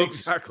mean, she looks...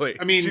 Exactly.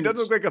 I mean... She doesn't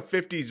look like a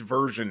 50s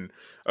version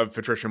of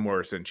Patricia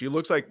Morrison. She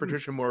looks like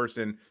Patricia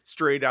Morrison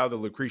straight out of the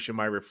Lucretia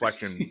My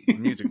Reflection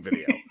music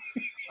video.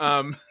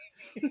 But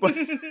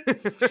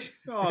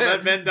that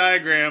Venn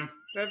diagram.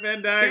 That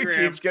Venn diagram.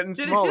 It keeps getting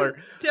smaller.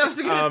 I was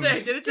going to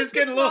say, did it just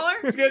get smaller?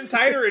 It's getting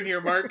tighter in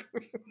here, Mark.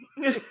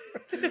 But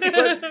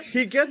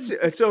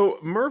so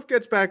Murph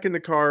gets back in the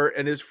car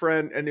and his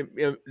friend,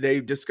 and they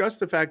discuss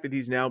the fact that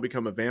he's now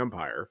become a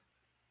vampire.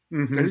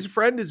 Mm-hmm. And his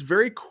friend is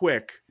very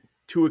quick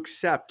to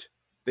accept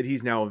that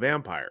he's now a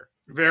vampire.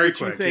 Very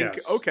quick, you think,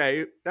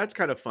 okay, that's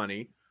kind of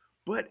funny.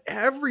 But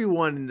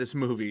everyone in this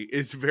movie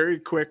is very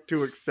quick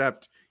to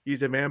accept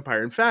he's a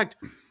vampire. In fact,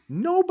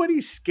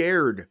 nobody's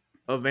scared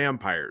of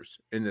vampires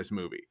in this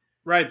movie.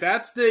 Right.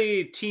 That's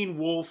the Teen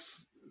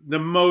Wolf, the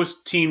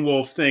most Teen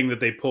Wolf thing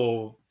that they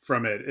pull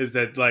from it is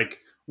that, like,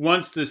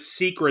 once the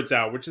secret's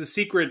out, which the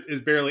secret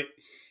is barely,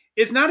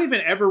 it's not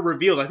even ever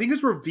revealed. I think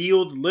it's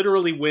revealed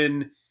literally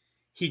when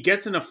he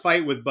gets in a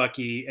fight with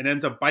Bucky and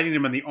ends up biting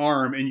him on the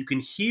arm, and you can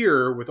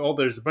hear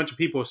there's a bunch of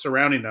people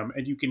surrounding them,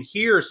 and you can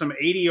hear some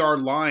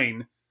 80-yard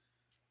line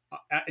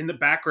in the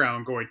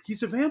background going,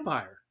 "He's a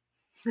vampire."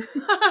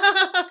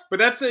 But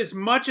that's as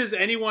much as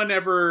anyone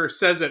ever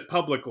says it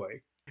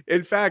publicly.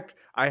 In fact,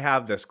 I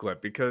have this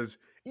clip because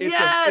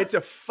it's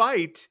a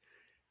fight.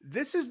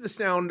 This is the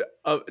sound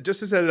of, just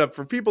to set it up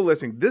for people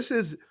listening, this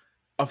is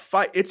a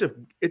fight. It's a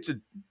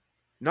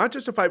not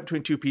just a fight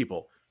between two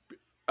people.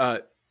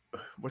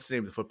 What's the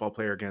name of the football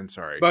player again?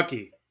 Sorry.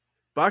 Bucky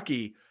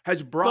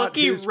has brought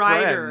his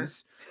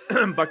friends.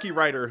 Bucky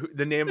Ryder,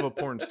 the name of a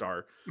porn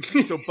star.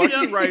 So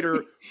Bucky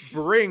Ryder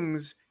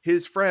brings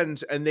his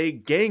friends and they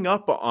gang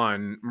up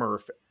on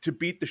Murph to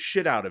beat the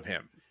shit out of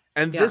him.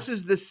 And this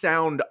is the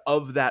sound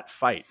of that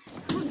fight.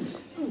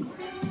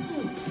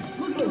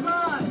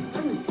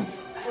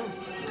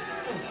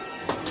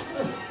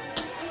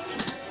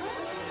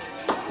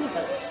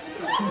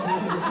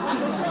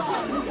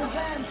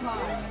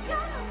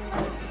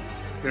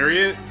 There he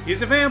is.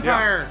 He's a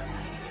vampire.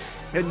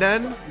 Yeah. And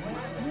then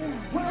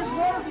Where's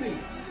Murphy?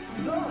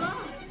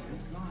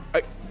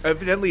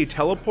 Evidently he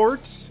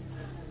teleports,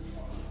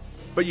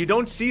 but you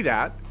don't see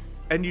that,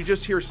 and you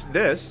just hear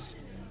this,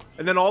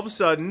 and then all of a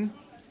sudden,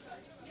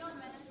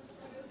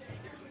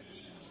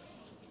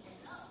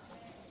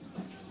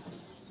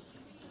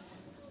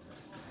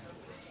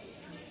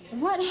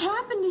 What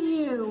happened to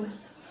you?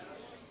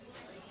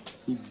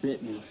 He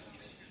bit me.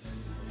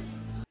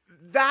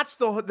 That's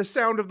the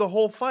sound of the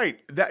whole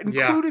fight. That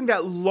including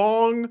that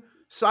long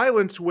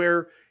silence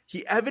where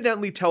he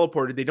evidently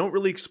teleported. They don't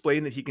really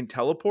explain that he can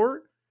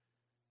teleport,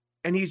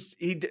 and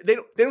they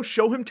don't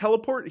show him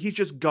teleport. He's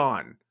just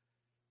gone,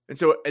 and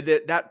so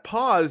that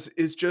pause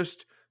is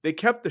just they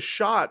kept the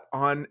shot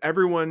on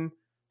everyone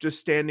just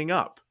standing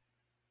up.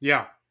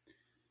 Yeah.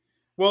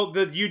 Well,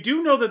 you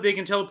do know that they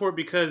can teleport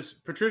because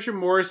Patricia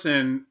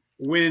Morrison,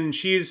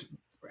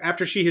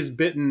 after she has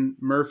bitten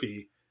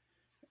Murphy,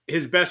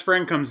 his best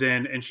friend comes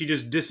in and she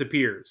just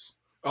disappears.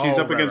 She's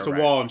up against the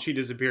wall and she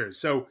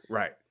disappears. So,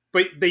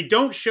 but they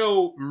don't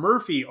show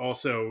Murphy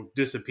also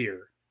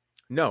disappear.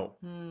 No.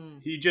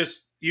 You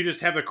just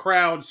have the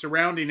crowd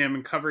surrounding him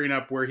and covering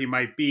up where he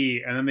might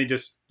be, and then you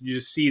just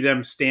see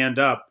them stand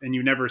up and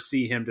you never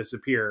see him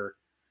disappear.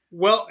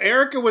 Well,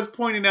 Erica was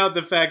pointing out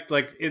the fact,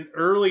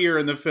 earlier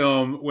in the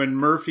film when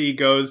Murphy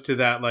goes to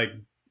that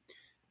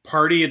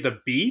party at the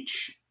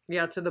beach.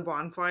 Yeah, to the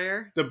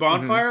bonfire. The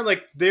bonfire,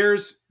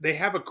 they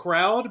have a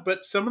crowd,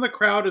 but some of the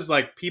crowd is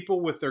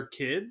people with their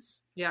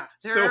kids. Yeah,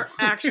 there are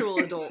actual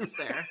adults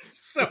there.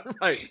 So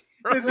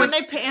when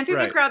they pan through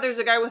the crowd, there's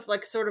a guy with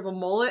sort of a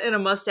mullet and a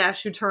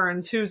mustache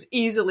who's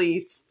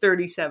easily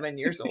 37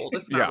 years old,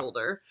 if not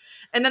older,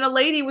 and then a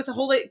lady with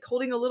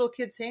holding a little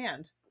kid's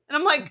hand. And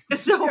I'm like,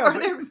 so are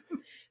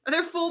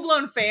there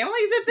full-blown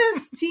families at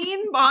this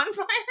teen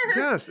bonfire?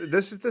 Yes,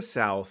 this is the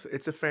South.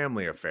 It's a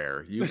family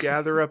affair. You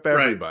gather up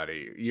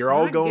everybody. You're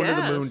all going to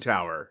the moon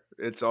tower.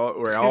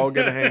 We're all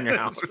going to hang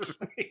out.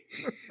 Right.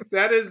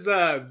 That is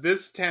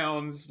this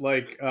town's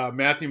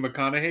Matthew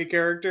McConaughey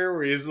character,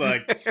 where he's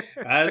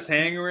I was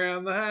hanging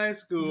around the high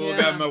school,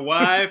 got my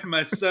wife,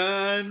 my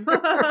son.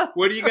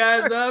 What are you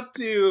guys up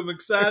to? I'm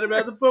excited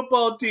about the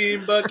football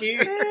team, Bucky.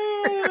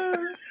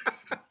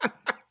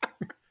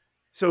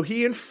 So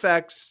he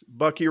infects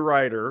Bucky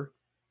Ryder.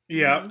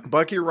 Yeah.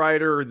 Bucky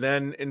Ryder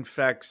then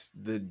infects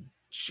the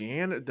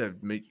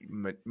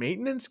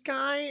maintenance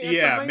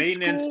guy?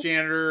 Maintenance school?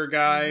 Janitor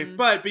guy. Mm-hmm.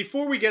 But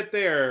before we get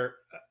there,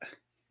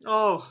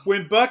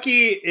 when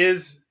Bucky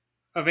is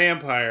a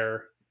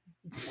vampire,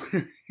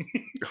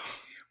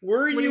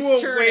 were you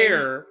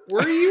aware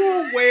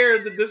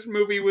that this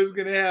movie was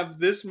going to have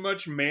this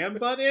much man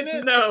butt in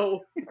it?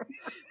 No.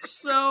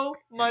 So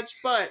much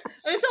butt.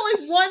 And it's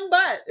only one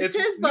butt. It's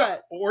his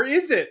butt. No, or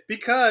is it?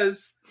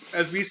 Because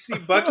as we see,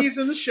 Bucky's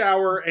in the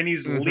shower and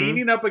he's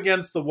leaning up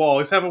against the wall.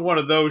 He's having one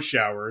of those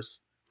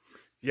showers.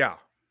 Yeah.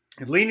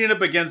 Leaning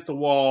up against the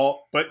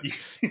wall, but you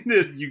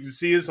can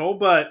see his whole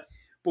butt.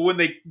 But when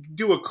they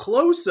do a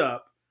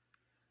close-up,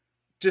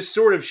 just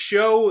sort of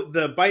show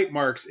the bite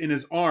marks in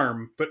his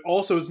arm, but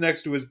also is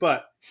next to his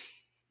butt.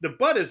 The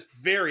butt is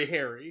very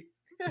hairy.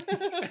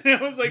 And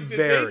I was like, did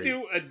they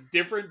do a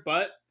different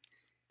butt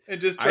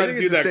and just try to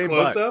do that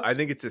close up? I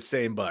think it's the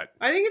same butt.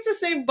 I think it's the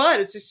same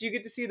butt. It's just you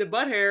get to see the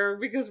butt hair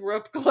because we're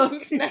up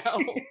close now.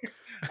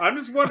 I'm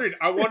just wondering.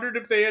 I wondered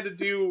if they had to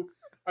do.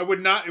 It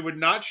would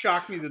not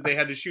shock me that they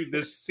had to shoot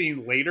this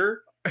scene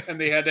later and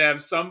they had to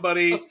have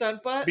somebody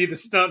be the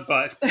stunt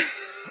butt.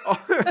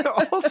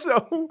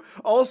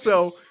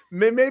 also,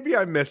 maybe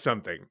I missed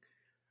something.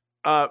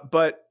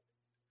 But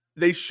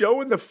they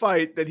show in the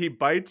fight that he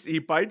bites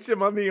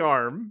him on the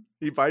arm.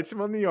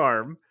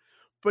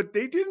 But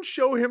they didn't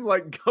show him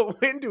go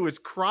into his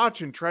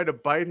crotch and try to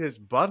bite his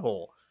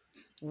butthole.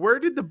 Where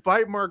did the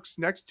bite marks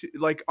next to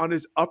on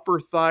his upper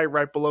thigh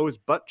right below his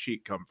butt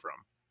cheek come from?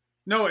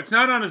 No, it's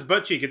not on his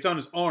butt cheek. It's on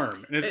his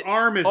arm. And his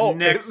arm is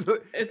next.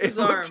 It's his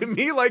it arm. looked to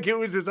me like it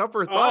was his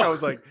upper thigh. I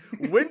was like,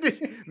 when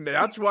did...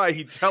 That's why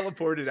he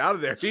teleported out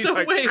of there. He's So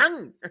like, wait.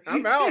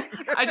 I'm out.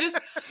 I just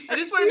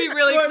want to be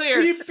really But clear.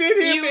 he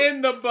bit him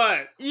in the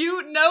butt.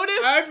 You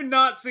noticed? I've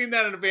not seen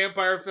that in a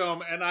vampire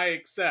film, and I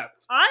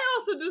accept. I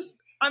also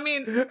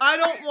I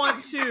don't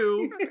want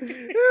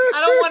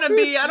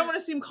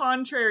to seem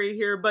contrary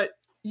here, but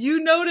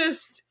you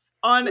noticed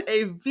on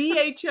a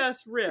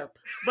VHS rip,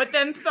 but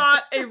then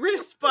thought a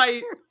wrist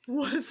bite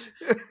was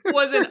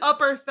an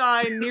upper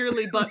thigh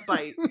nearly butt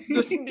bite.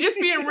 Just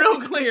being real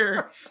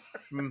clear.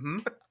 Mm-hmm.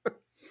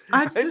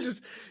 I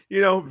just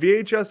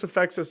VHS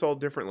affects us all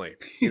differently,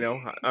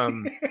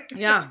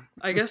 yeah,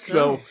 I guess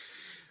so.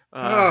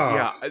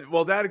 Yeah,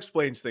 well, that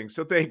explains things.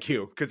 So thank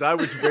you, because I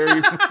was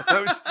very,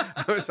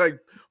 I was like,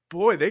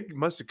 boy, they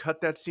must have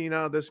cut that scene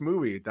out of this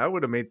movie. That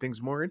would have made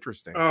things more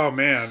interesting. Oh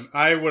man,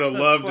 I would have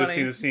loved to funny.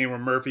 see the scene where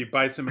Murphy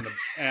bites him in the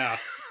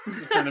ass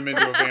to turn him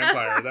into a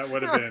vampire. That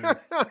would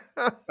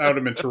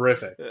have been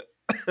terrific.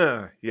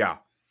 Yeah.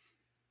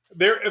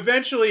 There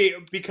eventually,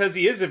 because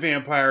he is a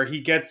vampire, he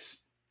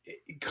gets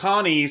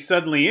Connie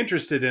suddenly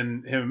interested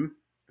in him.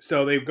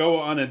 So they go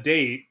on a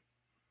date.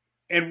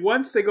 And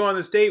once they go on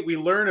this date, we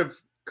learn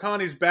of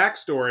Connie's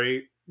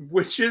backstory,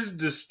 which is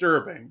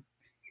disturbing.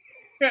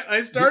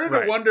 I started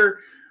to wonder,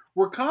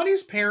 were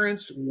Connie's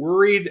parents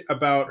worried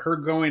about her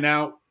going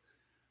out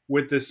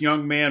with this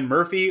young man,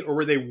 Murphy, or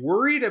were they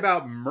worried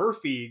about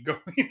Murphy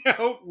going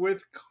out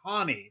with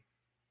Connie?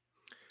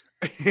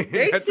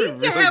 They seem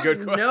to have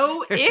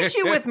no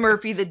issue with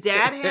Murphy. The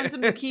dad hands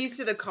him the keys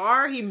to the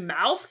car. He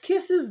mouth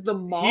kisses the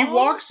mom. He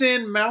walks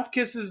in, mouth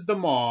kisses the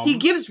mom. He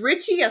gives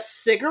Richie a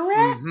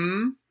cigarette.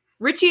 Mm-hmm.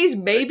 Richie's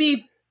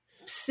maybe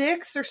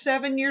 6 or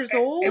 7 years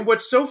old. And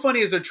what's so funny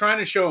is they're trying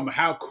to show him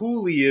how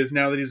cool he is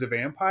now that he's a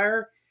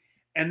vampire.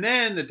 And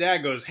then the dad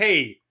goes,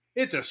 "Hey,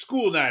 it's a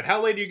school night.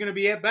 How late are you going to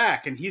be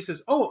back?" And he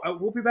says, "Oh,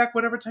 we'll be back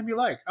whatever time you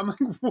like." I'm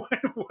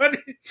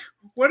like,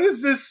 what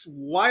is this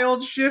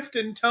wild shift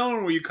in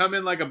tone where you come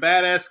in like a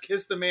badass,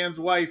 kiss the man's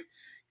wife,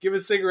 give a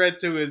cigarette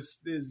to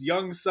his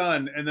young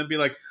son, and then be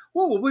like,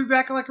 "Well, we'll be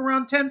back like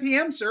around 10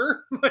 p.m.,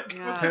 sir." Like,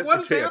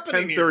 what is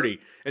happening 10:30. here?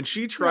 And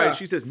she tries. Yeah.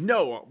 She says,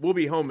 "No, we'll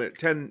be home at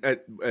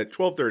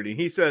 12:30." And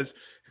he says,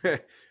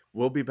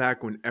 "We'll be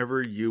back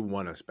whenever you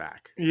want us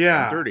back."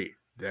 Yeah, 10:30.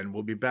 Then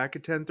we'll be back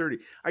at 10:30.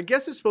 I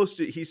guess he's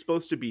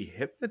supposed to be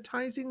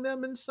hypnotizing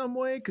them in some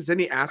way, because then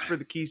he asks for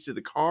the keys to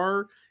the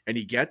car and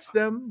he gets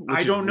them.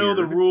 I don't know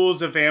the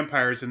rules of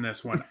vampires in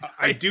this one.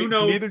 I do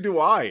know. Neither do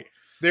I.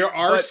 There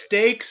are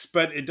stakes,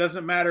 but it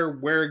doesn't matter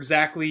where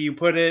exactly you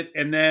put it.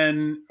 And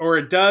then, or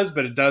it does,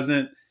 but it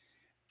doesn't.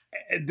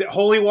 The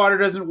holy water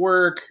doesn't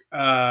work.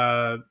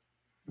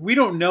 We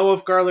don't know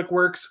if garlic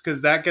works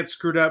because that gets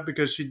screwed up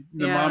because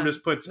the mom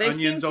just puts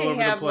onions all over the place. They seem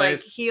to have like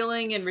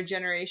healing and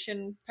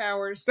regeneration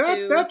powers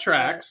too. That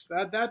tracks.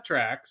 That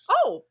tracks.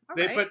 Oh, all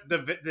they right. put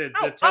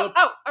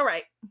the all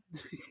right.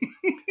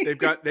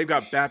 They've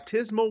got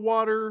baptismal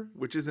water,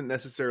 which isn't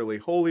necessarily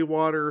holy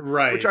water,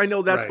 right? Which I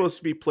know that's supposed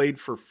to be played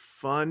for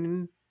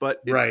fun,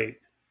 but it's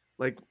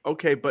like,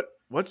 okay, but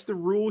what's the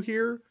rule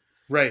here?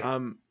 Right.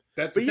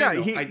 That's but yeah,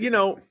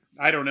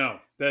 I don't know.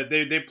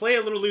 They play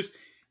a little loose.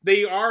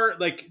 They are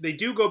like, they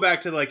do go back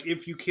to like,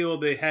 if you kill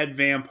the head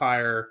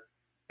vampire,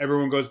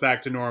 everyone goes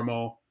back to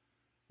normal.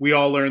 We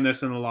all learned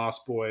this in the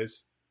Lost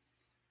Boys.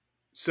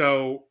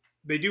 So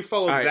they do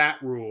follow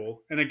that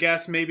rule. And I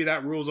guess maybe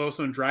that rule is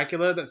also in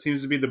Dracula. That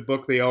seems to be the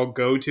book they all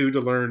go to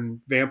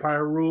learn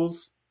vampire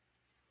rules.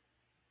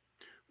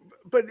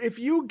 But if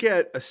you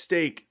get a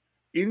stake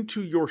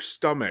into your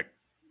stomach,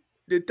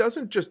 it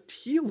doesn't just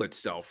heal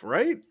itself,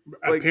 right?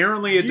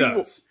 Apparently it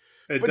does.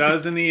 It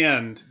does in the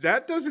end.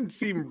 That doesn't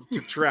seem to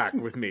track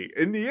with me.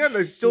 In the end,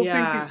 I still think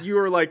that you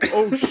are like,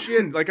 oh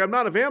shit, like I'm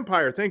not a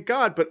vampire, thank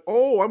God, but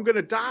I'm going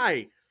to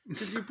die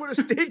because you put a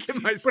stake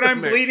in my stomach. But I'm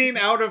bleeding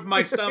out of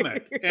my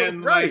stomach, and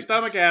my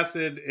stomach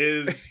acid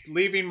is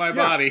leaving my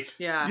body.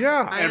 Yeah.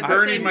 And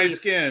burning my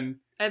skin.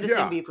 I had the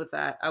same beef with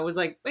that. I was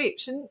like,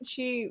 wait, shouldn't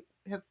she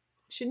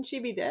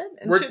be dead?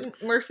 And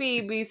shouldn't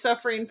Murphy be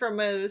suffering from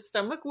a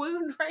stomach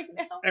wound right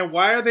now? And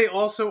why are they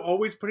also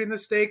always putting the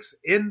stakes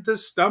in the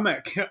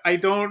stomach? I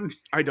don't know.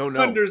 I don't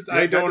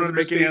understand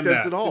make any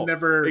sense at all. It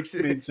never made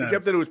sense.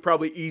 Except that it was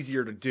probably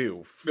easier to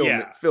do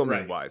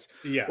filming wise.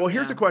 Yeah. Well,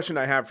 here's a question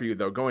I have for you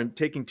though.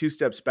 Taking 2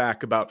 steps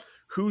back about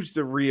who's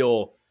the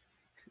real.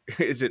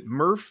 Is it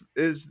Murph?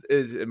 Is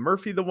it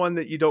Murphy the one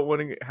that you don't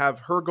want to have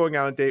her going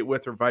out on a date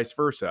with, or vice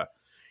versa?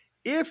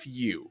 If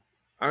you.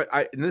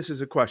 And this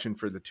is a question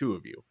for the two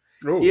of you.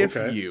 Oh, if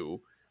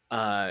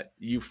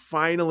you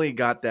finally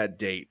got that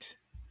date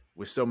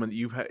with someone that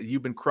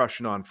you've been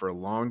crushing on for a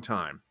long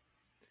time,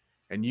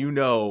 and you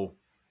know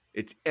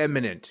it's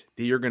imminent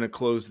that you're going to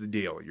close the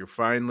deal. You're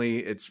finally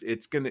it's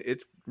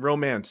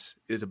romance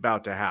is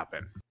about to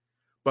happen.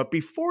 But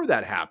before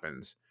that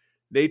happens,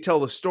 they tell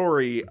the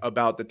story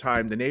about the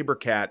time the neighbor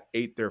cat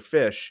ate their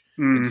fish,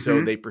 and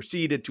so they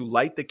proceeded to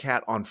light the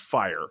cat on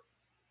fire.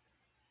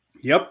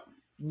 Yep.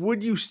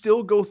 would you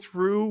still go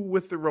through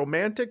with the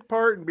romantic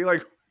part and be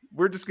like,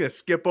 we're just going to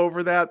skip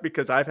over that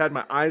because I've had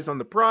my eyes on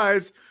the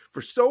prize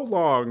for so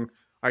long,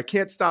 I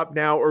can't stop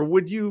now? Or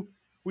would you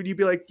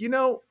be like,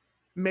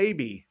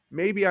 maybe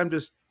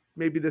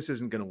this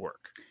isn't going to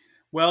work?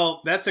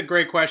 Well, that's a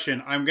great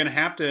question. I'm going to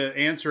have to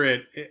answer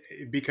it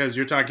because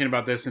you're talking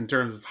about this in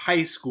terms of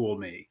high school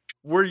me.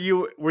 Were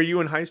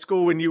you in high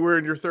school when you were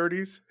in your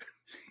 30s?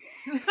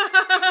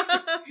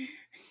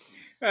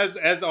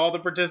 As all the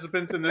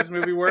participants in this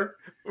movie were?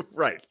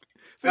 Right.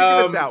 Think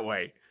of it that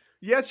way.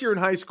 Yes, you're in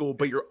high school,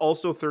 but you're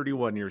also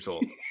 31 years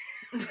old.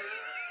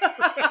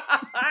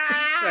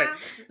 Right.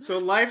 So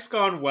life's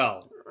gone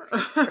well.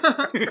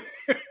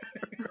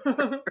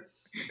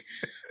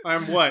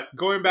 I'm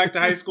going back to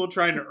high school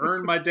trying to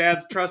earn my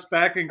dad's trust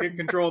back and get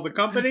control of the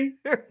company?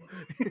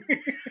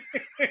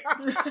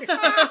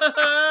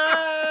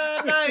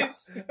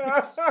 Nice.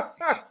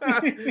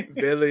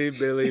 Billy.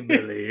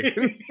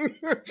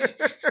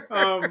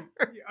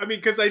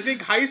 Because I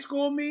think high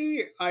school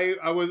me,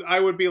 I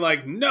would be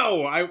like,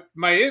 no,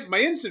 my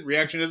instant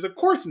reaction is of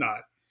course not.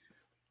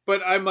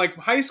 But I'm like,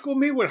 high school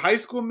me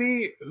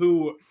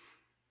who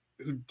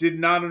did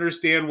not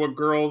understand what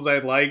girls I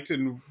liked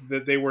and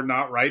that they were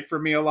not right for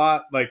me a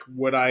lot, like,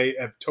 would I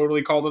have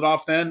totally called it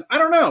off then? I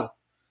don't know.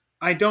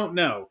 I don't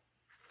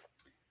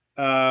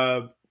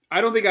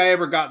think I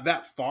ever got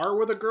that far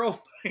with a girl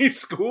in high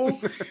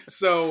school.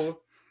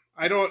 So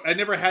I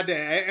never had to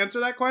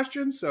answer that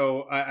question.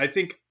 So I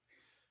think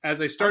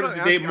as I started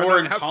to date more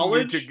in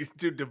college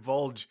to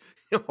divulge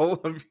all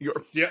of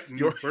your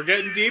we're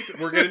getting deep.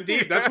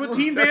 That's what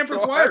Teen Vamp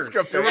requires.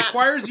 It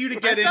requires you to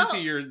get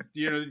into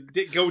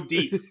go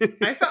deep.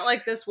 I felt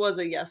like this was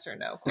a yes or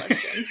no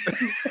question.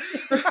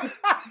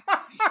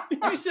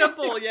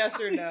 Simple yes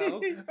or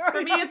no.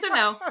 For me, it's a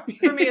no.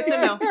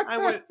 I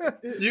would.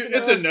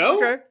 It's a no.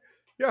 Okay.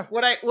 Yeah.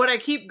 Would I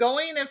keep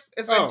going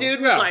if a dude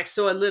was like,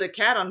 so I lit a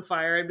cat on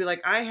fire? I'd be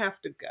like, I have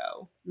to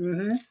go.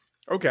 Mm-hmm.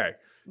 Okay.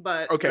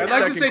 But okay, I'd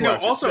like to say no.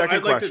 Also,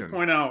 I'd like to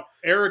point out,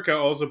 Erica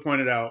also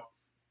pointed out,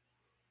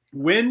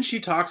 when she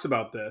talks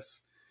about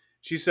this,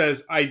 she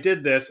says, I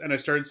did this and I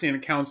started seeing a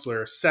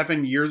counselor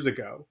 7 years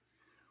ago,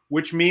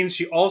 which means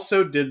she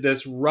also did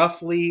this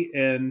roughly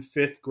in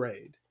 5th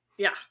grade.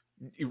 Yeah.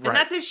 Right, and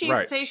that's if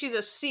say she's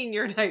a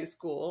senior in high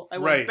school. I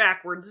went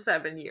backwards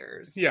 7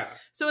 years. Yeah.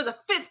 So as a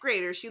 5th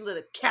grader, she lit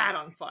a cat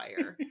on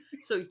fire.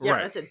 So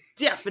that's a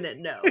definite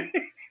no.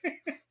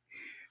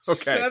 Okay.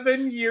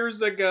 7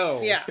 years ago.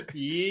 Yeah.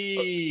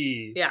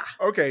 Yee. Yeah.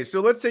 Okay, so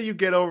let's say you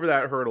get over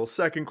that hurdle.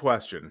 Second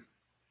question.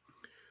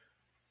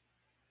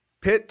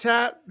 Pit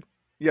tat,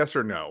 yes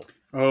or no?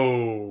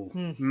 Oh.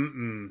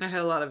 I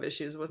had a lot of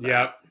issues with that.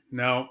 Yep.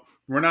 No.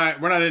 We're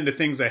not into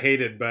things I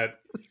hated, but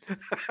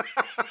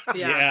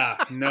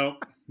yeah. No,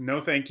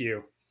 thank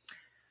you.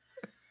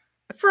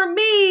 For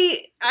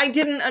me, I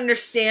didn't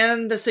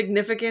understand the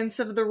significance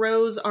of the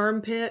rose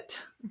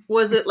armpit.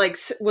 Was it like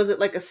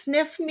a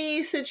sniff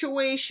me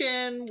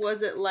situation?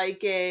 Was it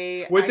like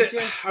a?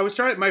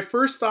 My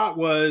first thought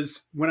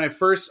was when I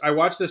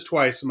watched this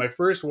twice. And my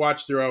first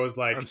watch through, I was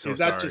like, is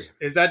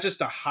that just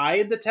to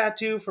hide the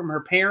tattoo from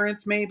her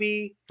parents?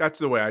 Maybe that's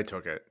the way I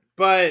took it.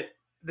 But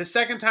the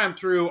second time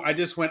through, I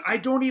just went, I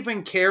don't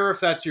even care if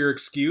that's your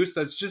excuse.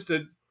 That's just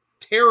a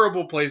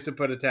terrible place to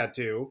put a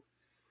tattoo.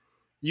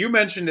 You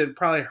mentioned it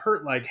probably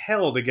hurt like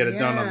hell to get it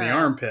done on the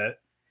armpit.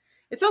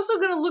 It's also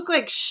going to look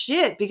like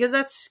shit because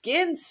that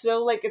skin's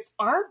so like it's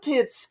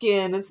armpit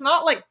skin. It's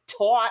not like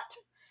taut.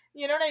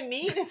 You know what I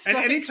mean? It's and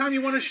anytime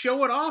you want to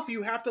show it off,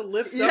 you have to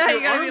lift up your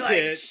armpit. Be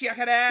like, check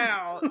it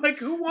out. Like,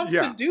 who wants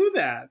to do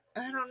that?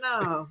 I don't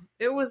know.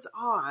 It was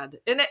odd.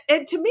 And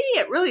to me,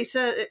 it really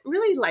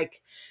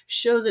like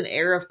shows an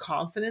air of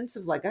confidence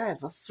of like, I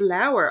have a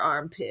flower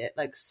armpit.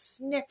 Like,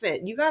 sniff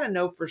it. You got to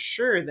know for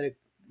sure that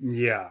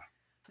yeah.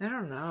 I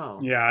don't know.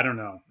 Yeah, I don't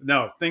know.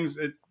 No,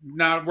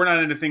 we're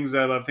not into things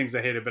I love, things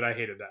I hated, but I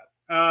hated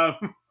that.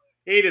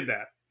 Hated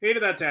that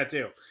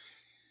tattoo.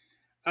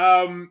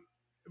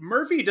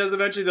 Murphy does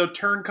eventually, though,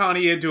 turn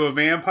Connie into a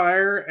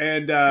vampire,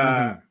 and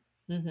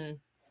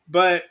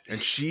but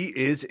and she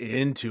is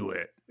into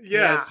it.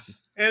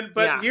 Yes,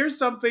 here's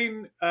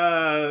something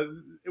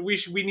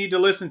we need to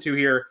listen to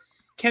here.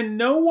 Can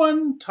no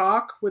one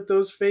talk with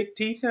those fake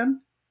teeth in?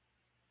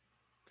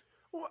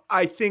 Well,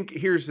 I think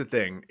here's the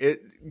thing.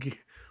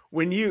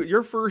 When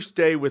your first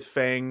day with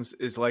fangs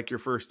is like your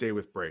first day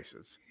with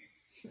braces.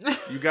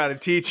 You got to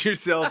teach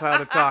yourself how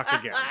to talk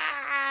again.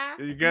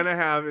 You're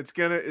gonna it's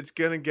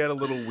gonna get a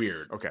little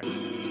weird. Okay.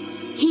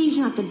 He's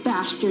not the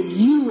bastard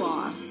you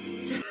are.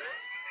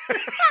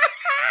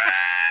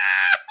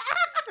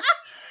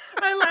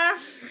 I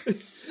laughed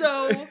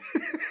so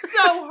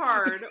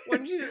hard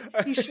when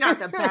he's not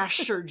the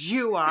bastard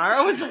you are.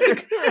 I was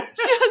like,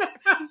 just.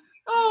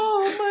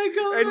 Oh my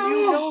god! And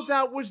you know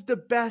that was the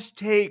best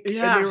take.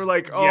 Yeah. And they were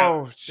like,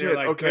 oh, shit,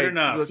 like, okay, good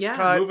enough. let's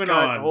Yeah. Moving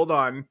on. hold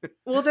on.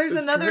 Well, there's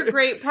another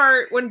great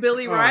part when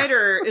Billy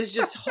Ryder is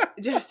just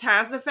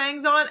has the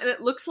fangs on, and it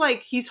looks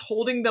like he's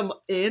holding them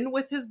in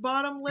with his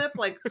bottom lip.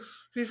 Like,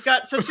 he's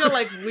got such a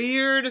like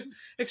weird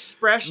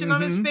expression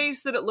on his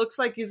face that it looks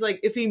like he's like,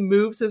 if he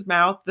moves his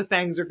mouth, the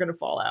fangs are going to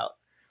fall out.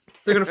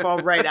 They're going to fall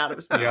right out of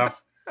his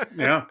mouth.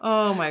 Yeah.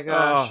 Oh my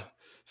gosh. Oh,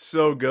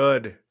 so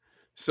good.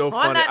 So On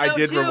funny. that note, I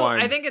did too,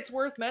 rewind. I think it's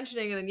worth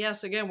mentioning, and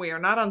yes, again, we are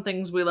not on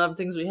things we love,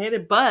 things we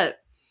hated, but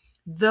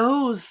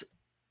those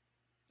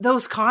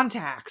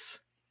contacts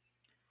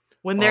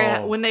when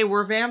they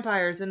were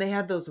vampires and they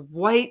had those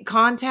white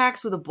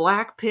contacts with a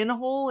black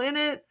pinhole in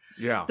it.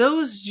 Yeah.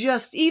 Those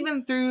just,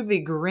 even through the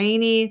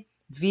grainy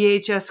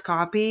VHS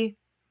copy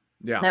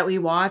that we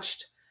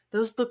watched,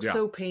 those look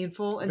so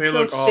painful and they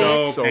so look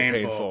thick. so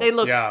painful. They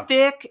look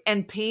thick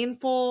and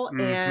painful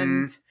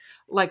and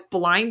like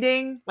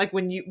blinding. Like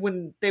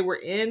when they were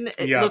in,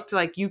 it looked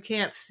like you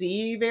can't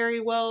see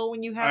very well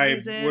when you have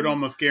these in. I would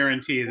almost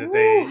guarantee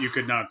that you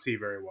could not see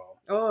very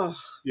well. Oh,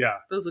 yeah.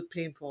 Those look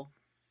painful.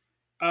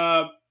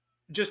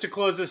 Just to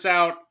close this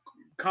out,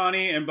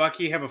 Connie and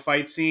Bucky have a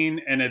fight scene,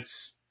 and it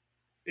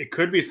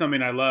could be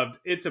something I loved.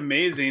 It's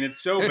amazing.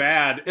 It's so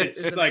bad.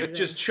 It's like amazing.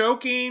 Just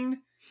choking.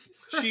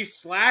 She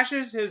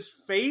slashes his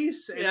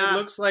face, and it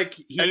looks like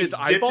his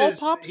eyeball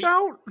pops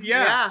out.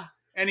 Yeah.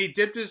 And he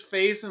dipped his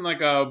face in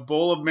like a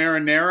bowl of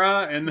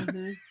marinara and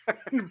then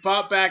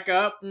popped back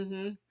up.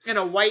 And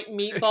a white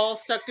meatball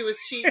stuck to his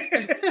cheek.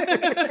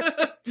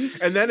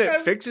 And then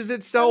it fixes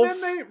itself.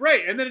 And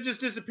then it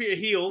just disappears,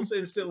 heals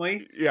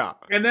instantly. Yeah.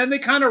 And then they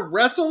kind of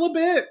wrestle a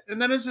bit, and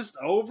then it's just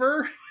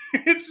over.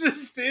 It's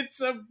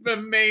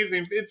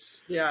amazing.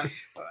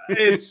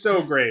 It's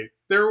so great.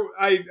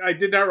 I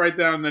did not write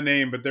down the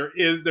name, but there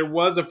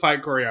was a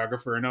fight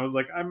choreographer, and I was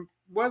like,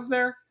 was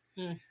there?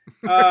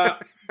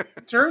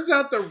 Turns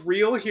out the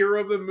real hero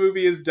of the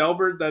movie is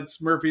Delbert.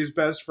 That's Murphy's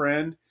best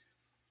friend.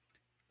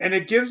 And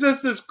it gives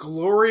us this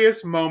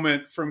glorious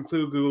moment from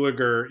Clu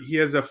Gulager. He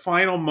has a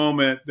final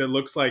moment that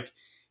looks like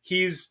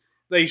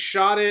they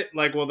shot it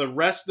like while the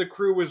rest of the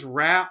crew was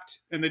wrapped,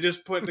 and they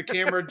just put the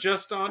camera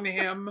just on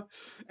him.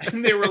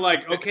 And they were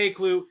like, okay,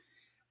 Clu,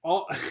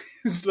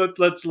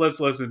 let's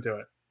listen to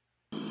it.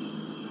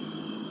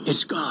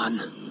 It's gone.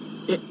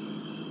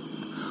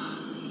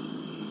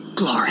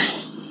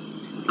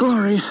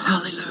 Glory,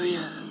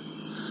 hallelujah.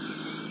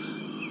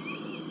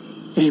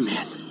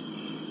 Amen.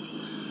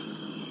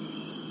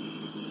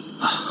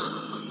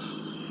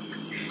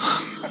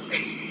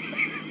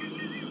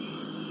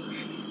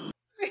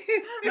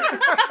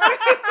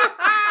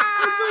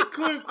 It's like,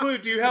 Clue,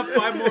 do you have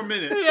 5 more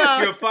minutes? Yeah.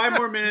 Do you have 5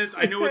 more minutes?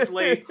 I know it's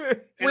late.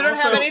 And we don't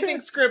have anything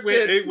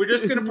scripted.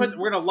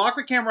 We're gonna lock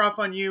the camera off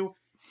on you.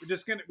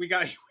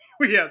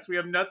 We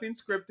have nothing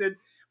scripted.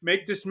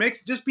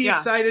 Just be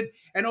excited,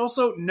 and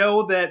also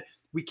know that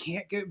we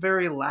can't get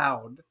very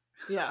loud.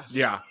 Yes.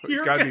 Yeah.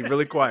 It's got to be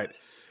really quiet.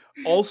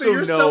 Also, so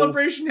your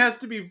celebration has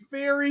to be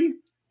very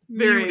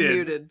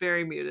muted.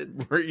 Very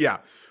muted.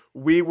 Yeah.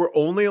 We were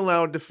only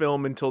allowed to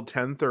film until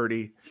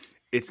 10:30.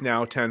 It's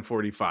now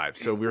 10:45.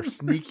 So we're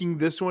sneaking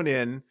this one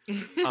in,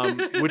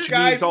 which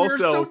means also... we're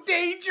so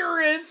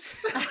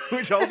dangerous!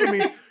 Which also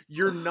means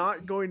you're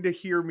not going to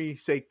hear me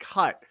say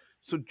cut.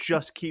 So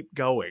just keep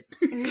going.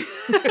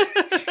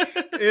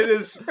 It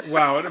is,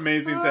 wow, an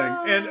amazing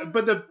thing.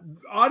 But the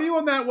audio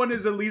on that one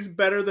is at least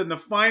better than the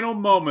final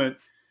moment.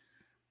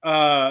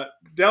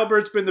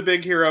 Delbert's been the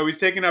big hero. He's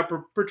taken out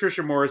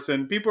Patricia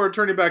Morrison. People are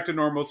turning back to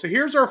normal. So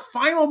here's our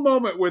final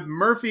moment with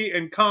Murphy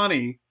and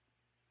Connie.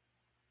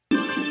 We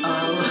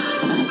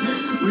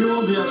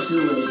won't be up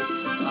too late.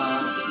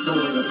 Don't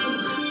worry.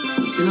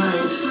 Good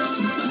night.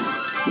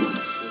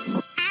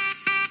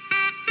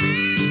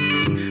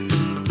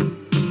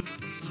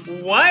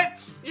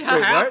 What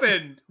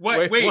happened?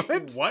 What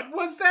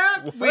was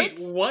that? Wait,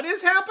 what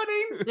is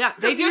happening? Yeah,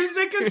 the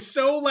music is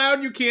so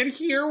loud you can't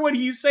hear what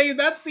he's saying.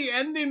 That's the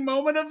ending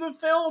moment of the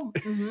film.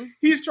 Mm-hmm.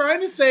 He's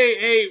trying to say,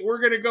 hey, we're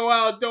going to go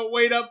out. Don't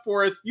wait up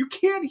for us. You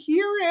can't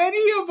hear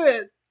any of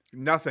it.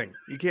 Nothing.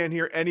 You can't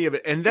hear any of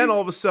it. And then all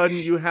of a sudden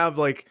you have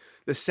like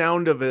the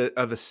sound of a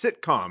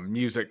sitcom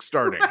music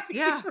starting. Right.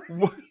 Yeah.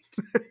 What?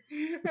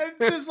 It's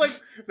just like,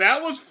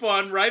 that was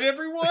fun, right,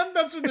 everyone?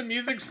 That's what the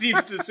music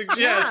seems to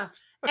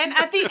suggest. Yeah. And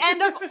at the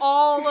end of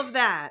all of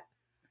that,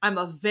 I'm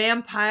a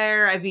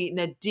vampire. I've eaten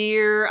a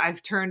deer.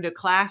 I've turned a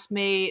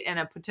classmate and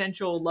a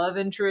potential love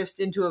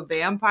interest into a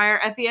vampire.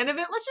 At the end of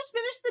it, let's just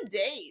finish the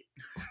date.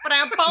 But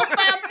I'm both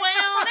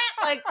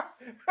like,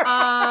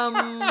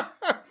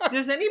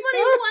 does anybody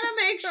want to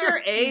make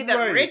sure A,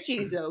 that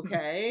Richie's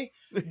okay?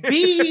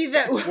 B,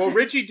 that well,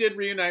 Richie did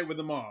reunite with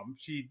the mom.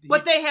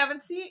 But they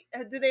haven't seen.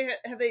 Have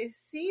they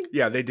seen?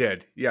 Yeah, they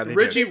did. Yeah, they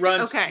Richie did.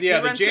 runs. Okay,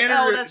 yeah, the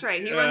janitor. that's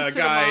right. He runs to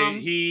guy. the mom.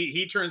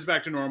 He turns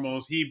back to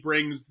normal. He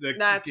brings the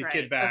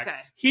kid back. Okay.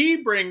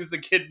 He brings the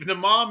kid. The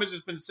mom has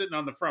just been sitting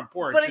on the front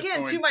porch. But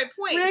again, to my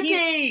point,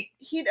 Ricky!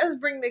 he does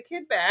bring the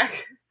kid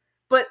back,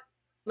 but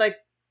like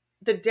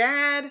the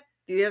dad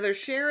the other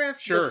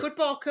sheriff, the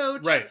football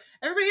coach. Right.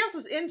 Everybody else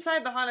is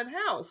inside the haunted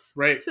house.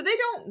 Right. So they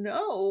don't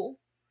know.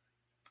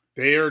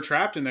 They are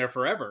trapped in there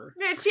forever.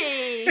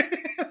 Richie!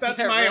 That's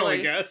my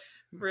only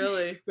guess.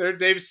 Really?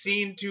 They've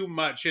seen too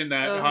much in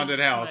that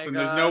haunted house, and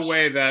there's no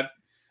way that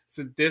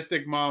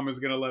sadistic mom is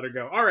going to let her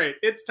go. All right,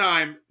 it's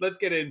time. Let's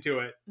get into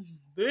it.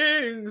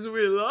 Things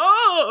we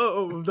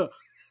loved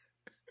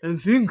and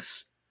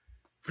things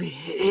we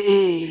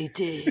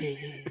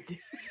hated.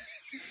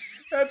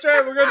 That's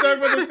right. We're going to talk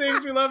about the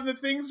things we loved and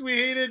the things we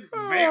hated,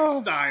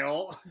 vamp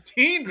style,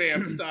 teen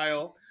vamp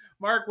style.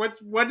 Mark,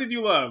 what did you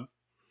love?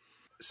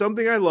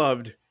 Something I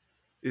loved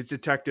is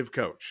Detective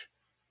Coach.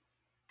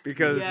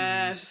 Because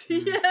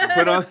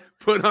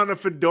put on a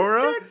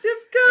fedora, Detective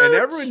Coach, and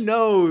everyone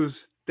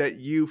knows that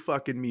you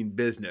fucking mean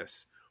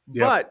business.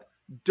 Yep. But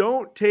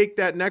don't take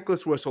that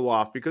necklace whistle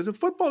off, because a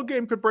football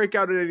game could break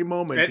out at any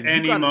moment. At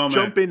any moment.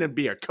 Jump in and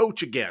be a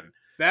coach again.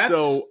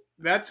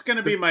 That's going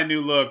to be my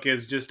new look,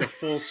 is just a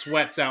full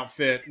sweats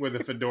outfit with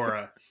a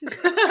fedora.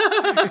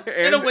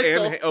 and a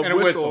whistle. And a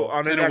whistle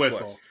on a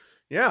necklace. Whistle.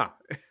 Yeah,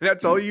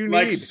 that's all you need.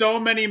 Like so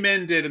many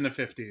men did in the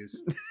 50s.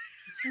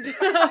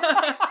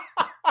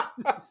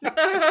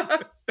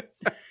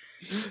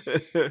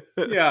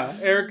 Yeah,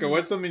 Erica,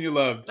 what's something you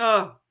loved?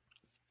 Oh,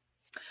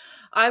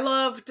 I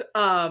loved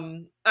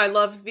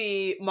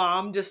the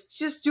mom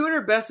just doing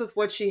her best with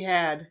what she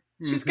had.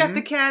 She's got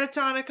the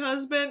catatonic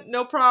husband,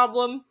 no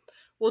problem.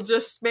 We'll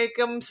just make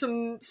him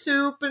some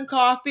soup and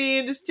coffee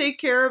and just take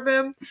care of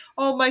him.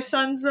 Oh, my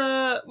son's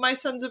a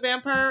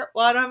vampire.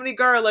 Well, I don't have any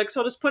garlic,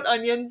 so I'll just put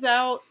onions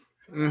out.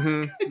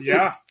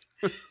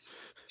 Mm-hmm.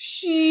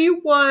 She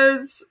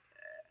was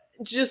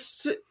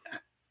just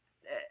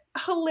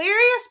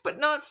hilarious, but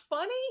not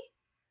funny.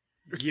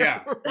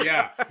 Yeah,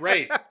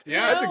 right.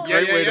 Yeah, that's a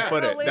great way to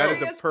put it. That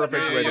is a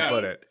perfect way to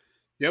put it.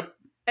 Yep.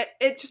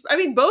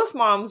 Both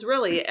moms,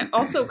 really.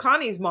 Also,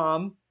 Connie's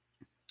mom,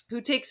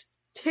 who takes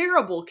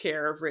terrible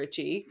care of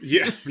Richie.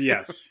 Yeah.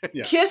 Yes.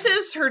 Yeah.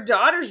 Kisses her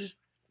daughter's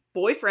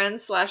boyfriend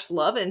 /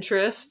 love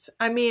interest.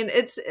 I mean,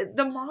 it's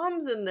the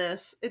moms in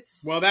this.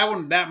 It's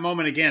that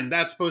moment again.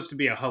 That's supposed to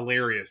be a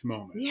hilarious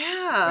moment.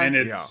 Yeah, and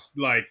it's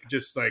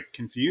just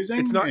confusing.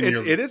 It's not.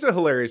 It is a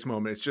hilarious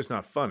moment. It's just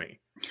not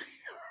funny.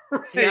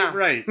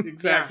 Right.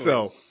 Exactly.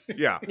 So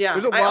yeah.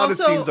 There's a lot of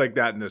scenes like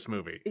that in this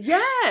movie.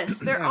 Yes,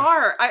 there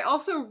are. I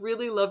also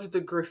really loved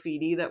the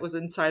graffiti that was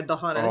inside the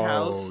haunted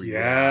house.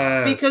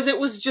 Yeah, because it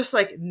was just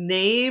like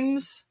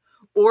names,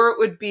 or it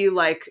would be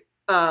like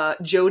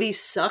Jody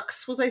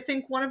sucks was, I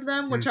think, one of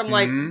them, which I'm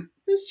like,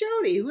 who's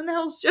Jody? Who in the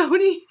hell's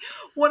Jody?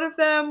 One of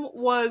them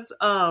was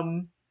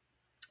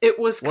it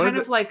was kind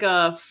of like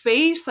a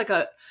face, like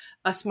a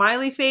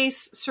smiley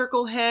face,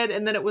 circle head,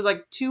 and then it was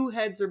like 2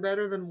 heads are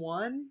better than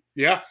one.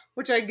 Yeah.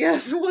 Which I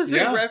guess was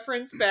a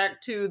reference back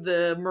to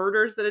the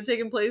murders that had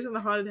taken place in the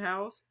haunted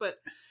house. But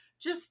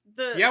just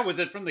the... Yeah, was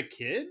it from the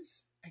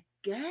kids? I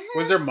guess.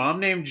 Was their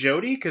mom named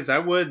Jody? Because I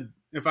would,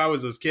 if I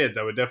was those kids,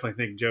 I would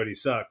definitely think Jody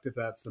sucked if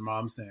that's the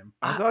mom's name.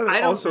 I thought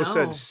it also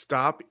said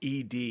Stop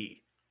ED.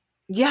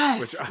 Yes,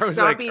 which I was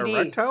Stop like, ED.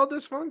 Erectile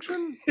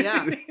dysfunction?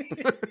 Yeah.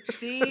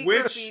 The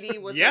graffiti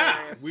was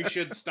hilarious. We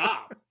should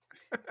stop.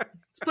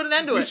 Let's put an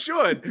end to it. We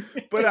should.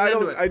 But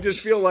I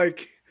just feel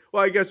like,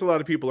 well, I guess a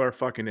lot of people are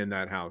fucking in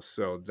that house,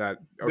 so that...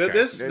 Okay.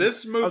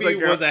 This movie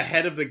was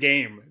ahead of the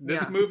game.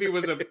 This movie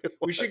was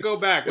we should go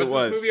back. What's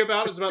this movie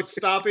about? It's about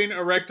stopping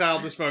erectile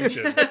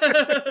dysfunction.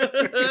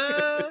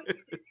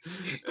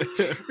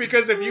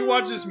 Because if you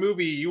watch this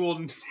movie, you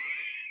will...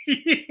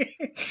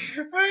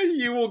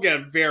 you will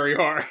get very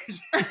hard.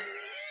 I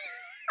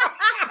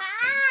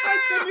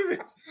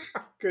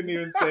couldn't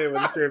even say it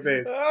with a straight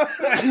face.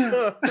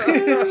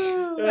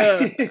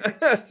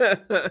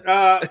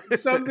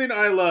 Something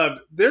I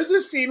loved. There's a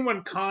scene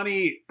when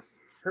Connie,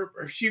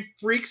 she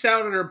freaks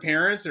out at her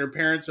parents, and her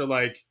parents are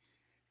like,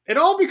 it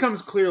all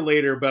becomes clear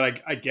later,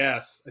 but I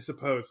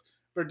suppose.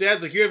 But her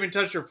dad's like, you haven't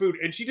touched her food.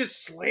 And she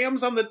just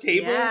slams on the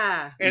table.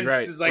 Yeah. And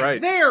she's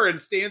like, there, and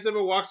stands up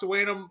and walks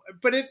away.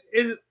 But it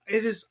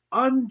is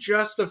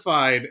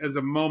unjustified as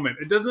a moment.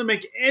 It doesn't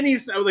make any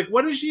sense. Like,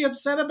 what is she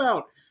upset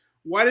about?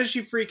 Why does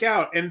she freak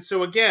out? And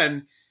so,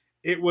 again,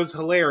 it was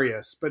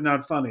hilarious, but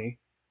not funny.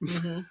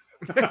 Mm-hmm.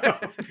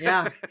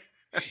 Yeah.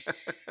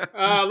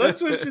 Let's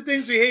switch to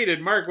things we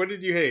hated. Mark, what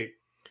did you hate?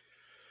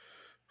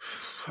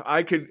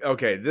 I could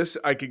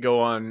go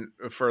on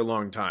for a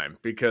long time,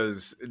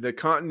 because the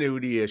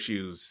continuity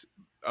issues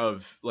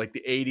of like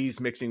the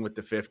 80s mixing with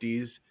the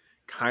 50s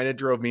kind of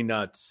drove me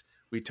nuts.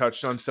 We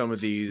touched on some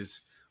of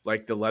these,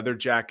 like the leather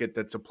jacket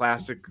that's a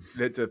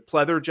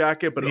pleather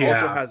jacket, but it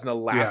also has an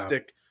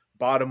elastic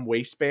bottom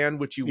waistband,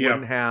 which you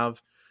wouldn't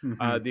have.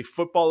 Mm-hmm. The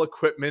football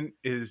equipment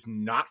is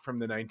not from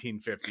the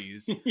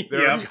 1950s.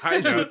 There are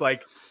guys with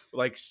like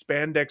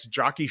spandex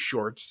jockey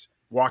shorts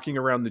walking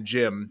around the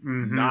gym,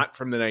 not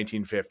from the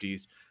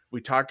 1950s.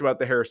 We talked about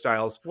the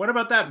hairstyles. What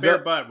about that bare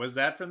butt? Was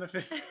that from the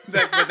 50s?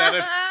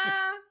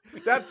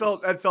 That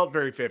felt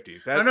very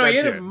 50s. I don't know. He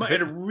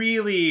had a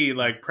really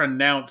like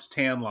pronounced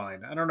tan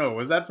line. I don't know.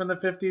 Was that from the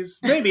 50s?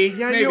 Maybe.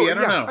 Maybe. I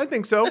don't know. I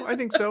think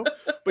so.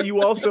 But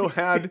you also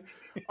had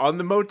on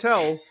the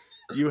motel,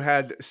 you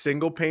had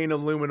single pane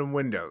aluminum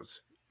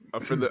windows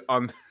for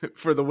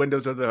the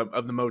windows of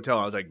the motel.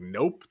 I was like,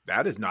 nope,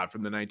 that is not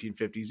from the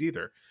 1950s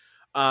either.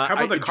 How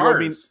about the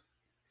cars?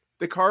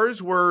 The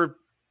cars were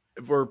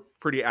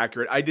pretty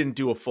accurate. I didn't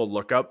do a full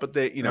lookup, but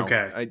they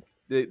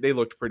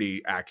looked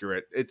pretty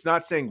accurate. It's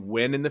not saying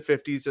when in the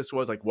 50s this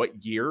was, like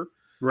what year.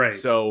 Right.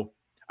 So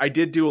I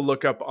did do a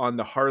lookup on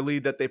the Harley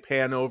that they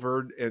pan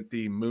over at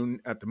the moon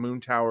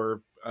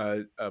tower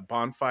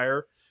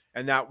bonfire.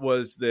 And that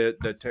was the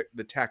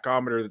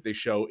tachometer that they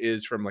show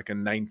is from like a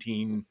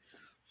 1930s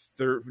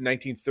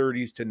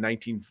to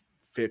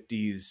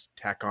 1950s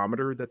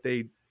tachometer that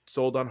they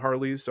sold on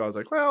Harleys. So I was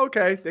like, well,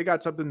 okay, they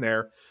got something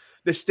there.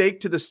 The stake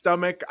to the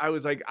stomach, I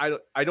was like,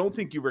 I don't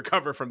think you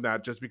recover from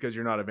that just because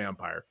you're not a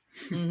vampire.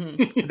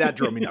 Mm-hmm. That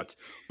drove me nuts.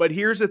 But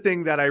here's the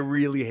thing that I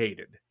really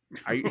hated.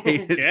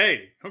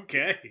 Okay.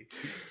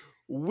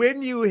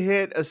 When you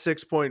hit a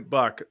 6-point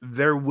buck,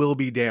 there will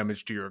be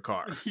damage to your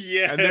car.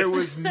 Yes. And there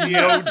was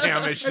no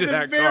damage to that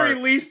car. At the very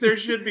least, there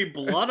should be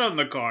blood on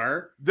the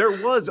car. There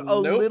was a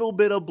little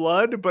bit of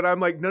blood, but I'm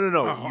like, no.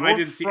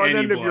 Your front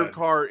end of your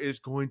car is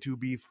going to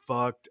be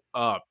fucked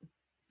up.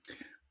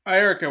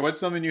 Erica, what's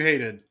something you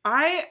hated?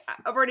 I've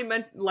already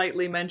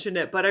lightly mentioned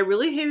it, but I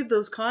really hated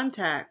those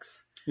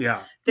contacts.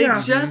 Yeah. They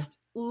just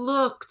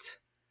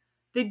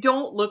they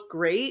don't look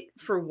great,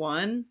 for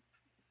one.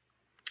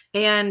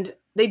 And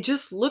they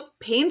just look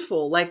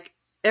painful. Like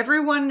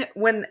everyone,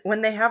 when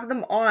they have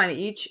them on,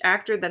 each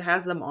actor that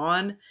has them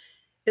on,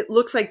 it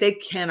looks like they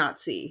cannot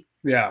see.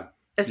 Yeah.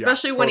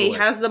 Especially when he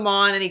has them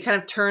on and he kind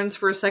of turns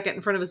for a second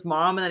in front of his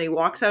mom and then he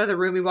walks out of the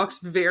room. He walks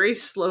very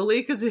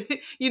slowly because,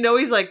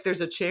 he's like, there's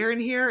a chair in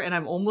here and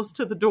I'm almost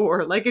to the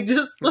door. Like it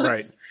just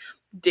looks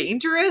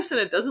dangerous and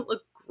it doesn't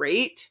look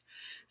great.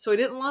 So I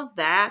didn't love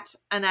that.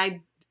 And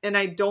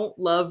I don't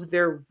love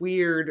their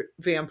weird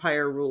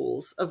vampire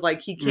rules of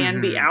like, he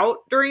can be out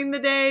during the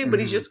day, but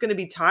he's just going to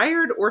be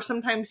tired. Or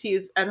sometimes he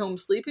is at home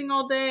sleeping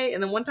all day.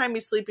 And then one time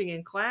he's sleeping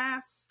in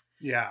class.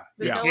 Yeah.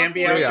 He can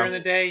be out during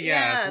the day.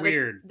 Yeah, it's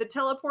weird. The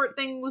teleport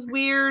thing was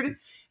weird.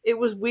 It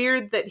was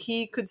weird that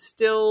he could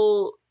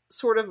still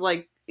sort of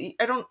like,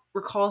 I don't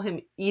recall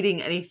him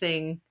eating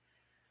anything,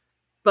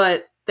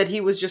 but that he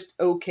was just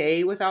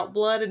okay without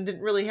blood and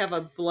didn't really have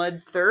a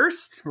blood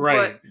thirst.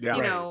 Right.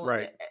 But,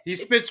 right.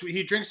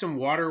 He drinks some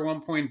water at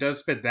one point, does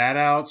spit that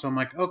out. So I'm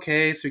like,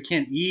 okay, so he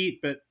can't eat,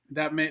 but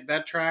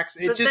that tracks.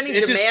 Then he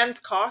demands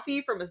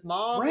coffee from his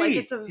mom.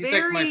 Right. Like He's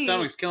like, my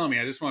stomach's killing me.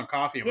 I just want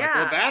coffee. I'm like,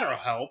 well, that'll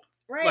help.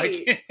 Right.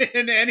 Like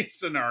in any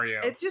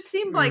scenario. It just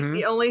seemed like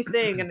the only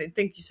thing, and I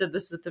think you said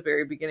this at the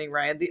very beginning,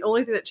 Ryan, the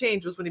only thing that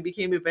changed was when he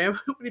became a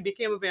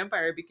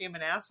vampire, he became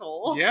an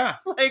asshole. Yeah.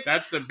 Like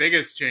that's the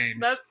biggest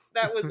change.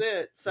 That was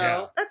it.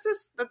 So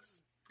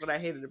that's what I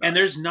hated about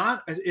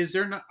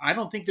it. I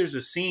don't think there's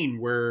a scene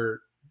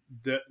where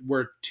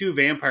two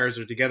vampires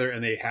are together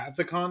and they have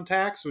the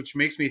contacts, which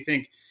makes me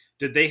think,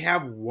 did they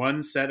have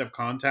one set of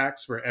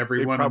contacts for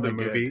everyone in the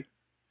movie?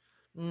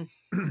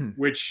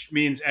 Which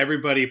means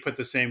everybody put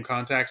the same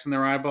contacts in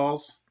their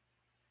eyeballs.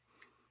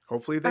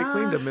 Hopefully they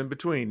cleaned them in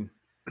between.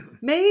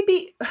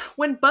 Maybe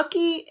when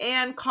Bucky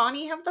and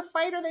Connie have the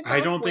fight, are they both I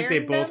don't think they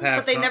both have.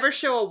 But they never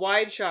show a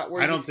wide shot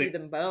where you see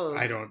them both.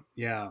 I don't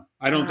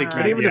think.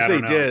 But even if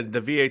they did,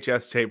 the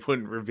VHS tape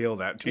wouldn't reveal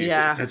that to you.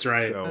 Yeah, that's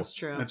right. So. That's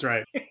true. That's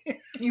right.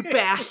 You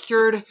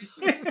bastard.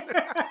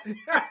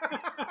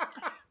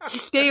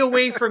 Stay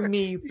away from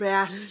me, you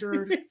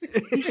bastard.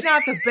 He's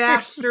not the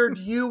bastard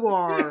you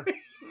are.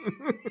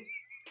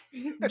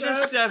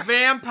 Just a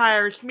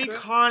vampire. It's me,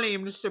 Connie.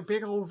 I'm just a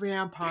big old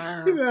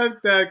vampire.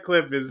 That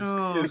clip is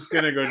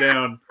gonna go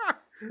down.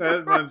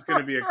 That one's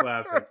gonna be a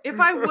classic. If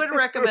I would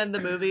recommend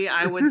the movie,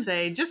 I would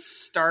say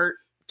just start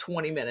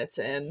 20 minutes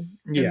in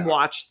and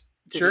watch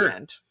to the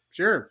end.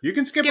 Sure. You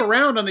can skip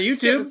around on the YouTube.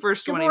 Skip the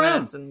first 20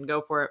 minutes and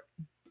go for it.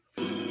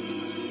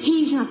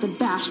 He's not the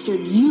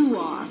bastard you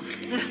are.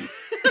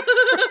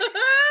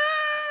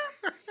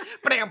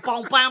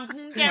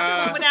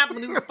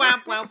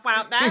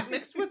 That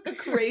mixed with the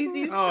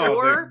crazy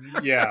score.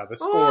 The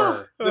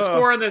score. The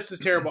score on this is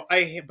terrible.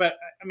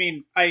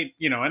 And I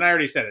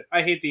already said it.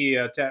 I hate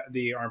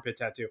the armpit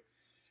tattoo.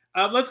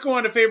 Let's go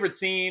on to favorite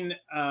scene.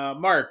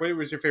 Mark, what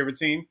was your favorite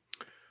scene?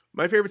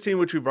 My favorite scene,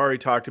 which we've already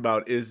talked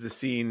about, is the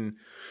scene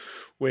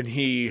when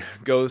he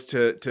goes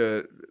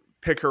to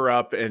pick her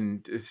up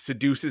and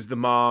seduces the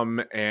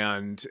mom.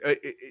 And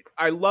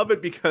I love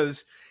it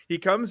because he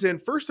comes in,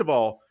 first of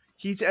all,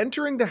 he's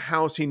entering the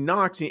house. He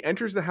knocks. He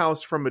enters the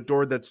house from a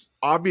door that's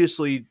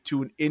obviously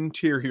to an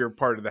interior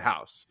part of the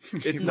house.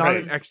 It's not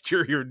an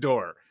exterior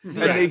door. And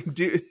they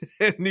do.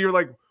 And you're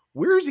like,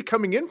 where is he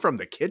coming in from?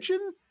 The kitchen?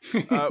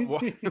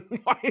 Why?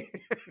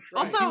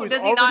 Also,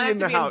 does he not have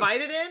to be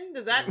invited in?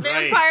 Does that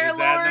vampire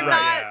lore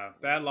not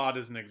That law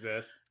doesn't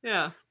exist.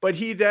 Yeah. But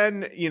he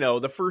then,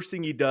 the first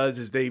thing he does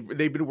is they've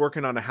been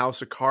working on a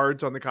house of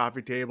cards on the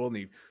coffee table, and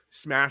he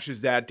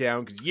smashes that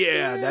down because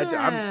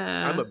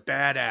I'm a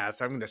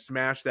badass. I'm going to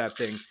smash that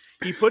thing.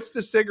 He puts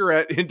the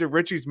cigarette into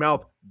Richie's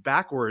mouth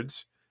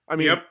backwards. I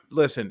mean,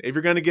 listen, if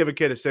you're going to give a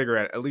kid a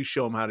cigarette, at least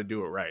show him how to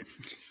do it right.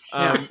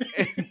 And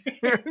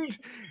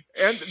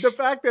the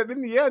fact that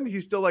in the end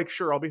he's still like,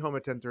 sure, I'll be home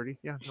at 10:30.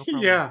 Yeah, no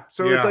problem. Yeah.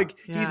 So it's like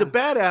he's a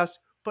badass,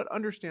 but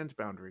understands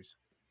boundaries.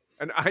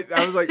 And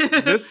I was like,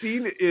 this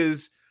scene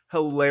is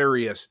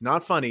hilarious.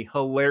 Not funny,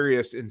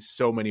 hilarious in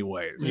so many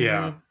ways.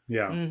 Yeah.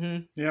 Yeah.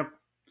 Mm-hmm. Yep.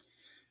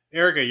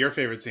 Erica, your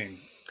favorite scene?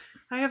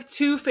 I have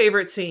 2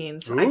 favorite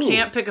scenes. Ooh. I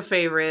can't pick a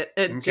favorite.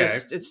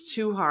 It's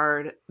too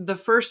hard. The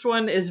first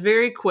one is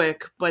very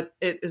quick, but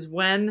it is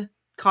when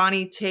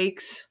Connie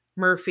takes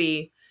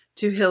Murphy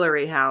to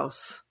Hillary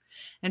House.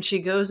 And she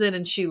goes in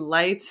and she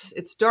lights,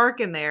 it's dark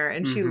in there,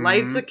 and she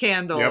lights a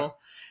candle. Yep.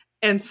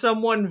 And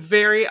someone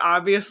very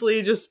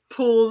obviously just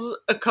pulls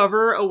a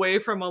cover away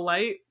from a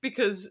light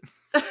because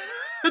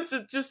it's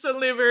just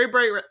suddenly a very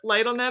bright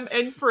light on them.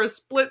 And for a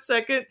split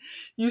second,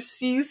 you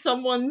see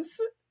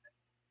someone's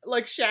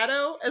like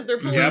shadow as they're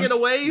pulling it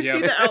away. You see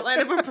the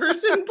outline of a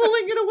person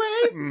pulling it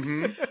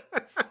away.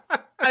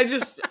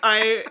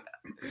 I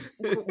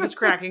was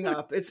cracking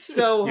up. It's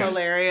so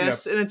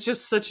hilarious. And it's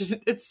just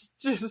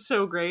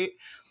so great.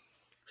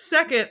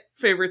 Second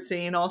favorite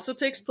scene also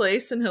takes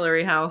place in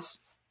Hillary House.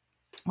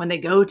 When they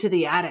go to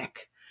the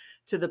attic,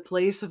 to the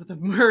place of the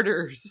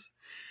murders.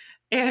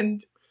 And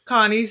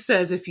Connie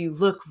says, if you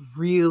look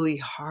really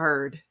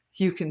hard,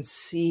 you can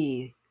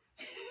see.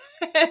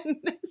 And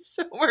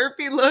so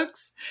Murphy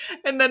looks,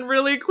 and then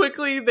really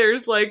quickly,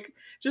 there's like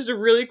just a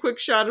really quick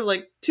shot of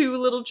like 2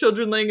 little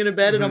children laying in a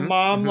bed and a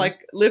mom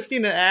like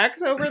lifting an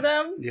axe over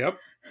them. Yep.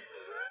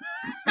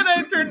 And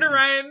I turned to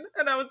Ryan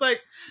and I was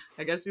like,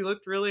 I guess he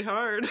looked really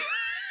hard.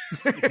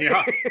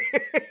 Yeah.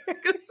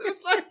 Because it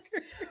was like...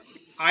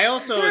 I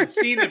also had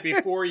seen it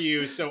before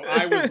you, so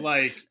I was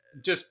like,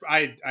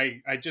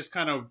 I just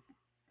kind of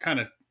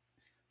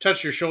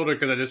touched your shoulder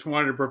because I just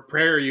wanted to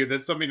prepare you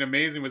that something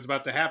amazing was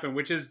about to happen,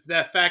 which is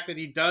the fact that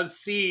he does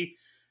see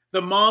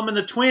the mom and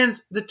the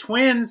twins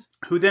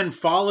who then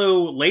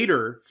follow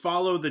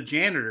the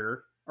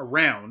janitor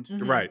around.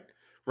 Right.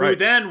 Who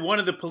then one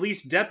of the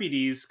police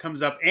deputies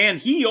comes up and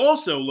he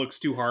also looks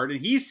too hard and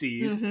he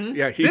sees.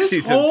 Yeah, he this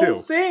sees him too. This whole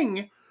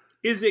thing,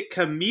 is it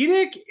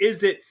comedic?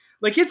 Is it...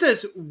 Like, it's a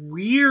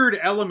weird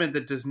element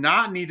that does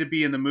not need to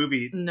be in the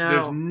movie. No.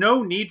 There's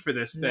no need for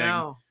this thing.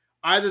 No.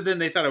 Either than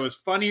they thought it was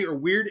funny or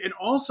weird. And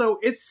also,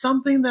 it's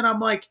something that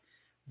I'm like,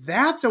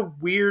 that's a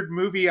weird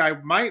movie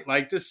I might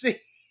like to see.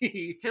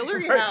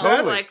 Hillary House.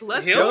 Totally. Like,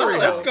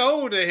 let's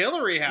go to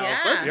Hillary House. Yeah.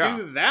 Let's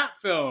do that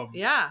film.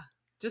 Yeah.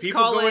 Just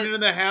people call going it... into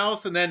the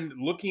house and then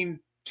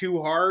looking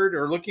too hard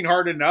or looking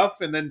hard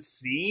enough and then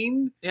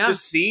seeing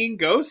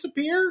ghosts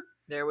appear.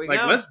 There we go.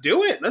 Let's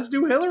do it. Let's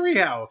do Hillary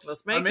House.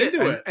 Let's make I'm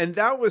into it. And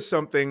that was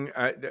something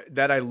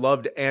that I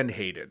loved and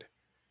hated,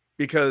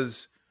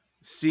 because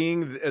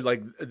seeing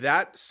like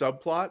that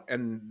subplot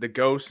and the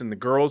ghosts and the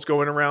girls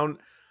going around,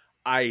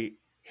 I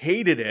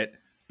hated it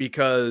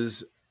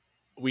because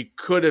we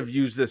could have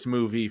used this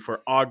movie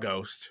for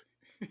August.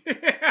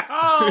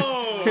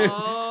 Oh,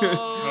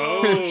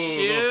 little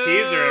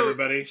teaser,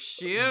 everybody.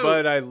 Shoot.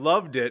 But I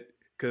loved it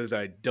because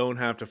I don't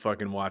have to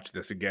fucking watch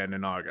this again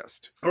in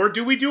August. Or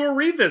do we do a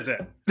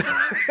revisit?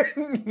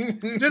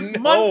 Just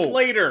months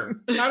later.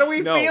 How are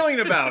we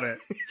feeling about it?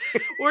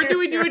 Or do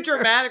we do a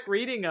dramatic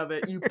reading of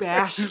it, you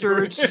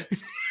bastards?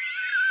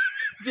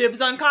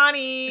 Dibs on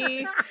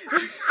Connie.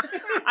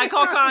 I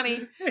call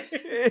Connie.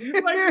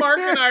 Like Mark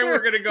and I were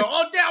going to go,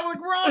 oh, damn,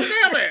 like, we're all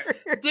damn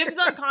it. Dibs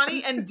on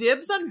Connie and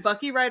dibs on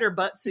Bucky Ryder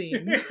butt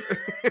scene.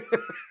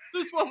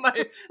 Just want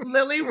my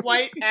lily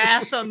white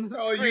ass on the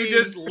screen. Oh, you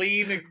just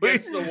lean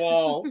against the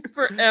wall.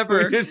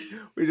 Forever.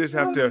 We just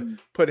have to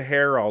put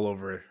hair all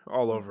over it.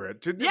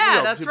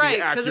 That's right,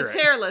 because it's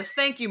hairless.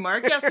 Thank you,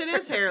 Mark. Yes, it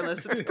is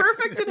hairless. It's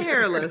perfect and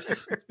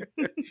hairless.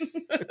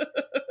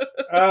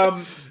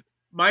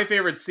 My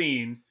favorite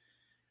scene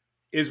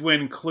is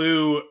when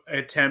Clue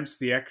attempts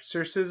the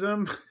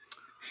exorcism.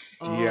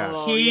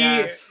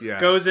 He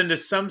goes into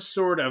some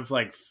sort of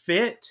like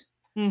fit.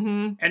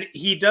 Mm-hmm. And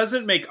he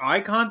doesn't make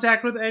eye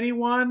contact with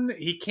anyone.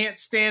 He can't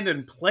stand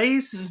in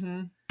place.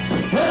 Mm-hmm.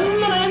 In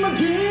the name of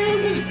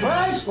Jesus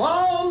Christ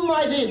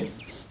Almighty,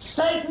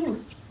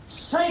 Satan,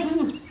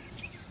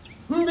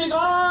 be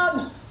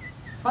gone.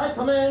 I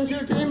command you,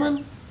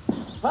 demon.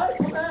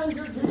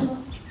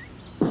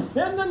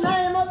 In the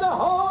name of the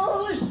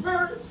Holy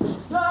Spirit,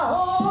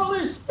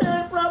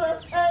 brother.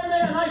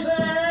 Amen. I say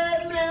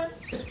amen.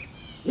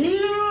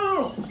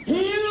 Heal,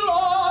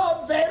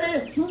 oh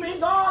baby. Be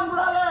gone,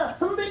 brother.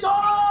 Be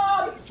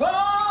gone.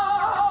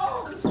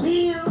 Oh,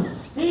 heal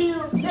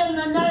in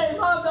the name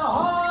of the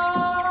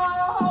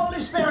Holy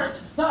Spirit.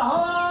 The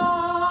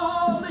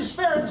Holy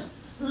Spirit.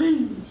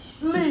 Leave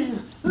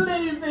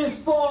this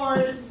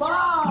boy's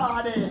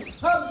body.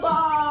 A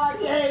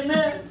body.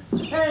 Amen.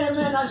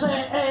 I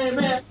say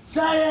amen.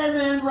 Say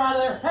amen,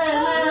 brother.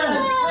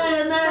 Amen.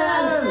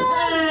 Amen.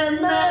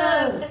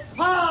 Amen.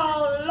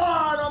 Oh,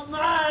 Lord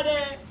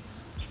Almighty.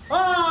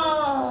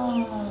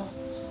 Oh.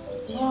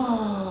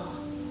 Oh.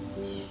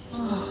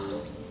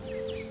 Oh.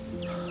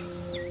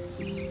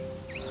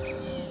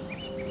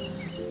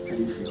 How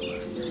do you feel,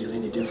 Murphy? Do you feel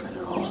any different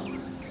at all?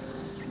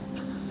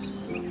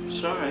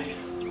 Sorry.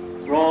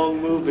 Wrong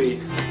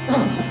movie.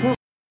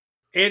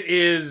 It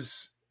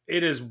is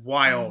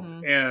wild,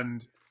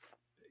 and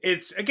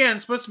it's again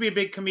supposed to be a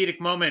big comedic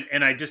moment,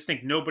 and I just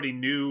think nobody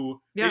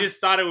knew. Yeah. They just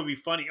thought it would be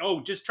funny. Oh,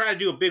 just try to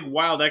do a big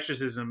wild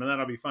exorcism, and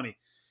that'll be funny.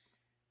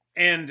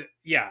 And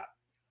yeah,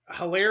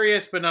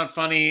 hilarious but not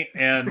funny,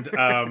 and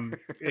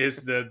is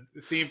the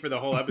theme for the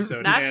whole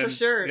episode. That's the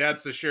shirt.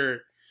 That's the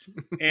shirt.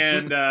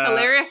 And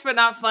hilarious but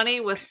not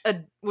funny with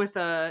a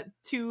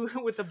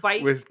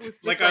bite with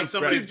just like on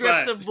somebody's 2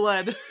 drips butt. of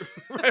blood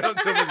Right on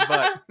someone's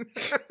butt.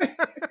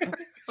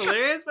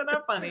 Hilarious but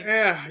not funny.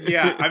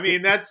 Yeah. I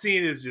mean, that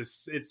scene is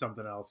it's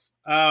something else.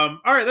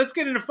 All right, let's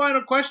get into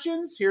final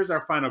questions. Here's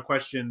our final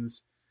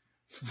questions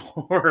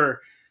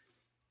for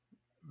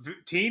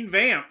Teen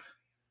Vamp.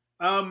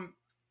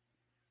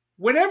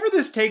 Whenever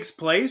this takes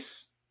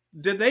place,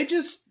 did they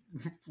just,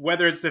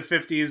 whether it's the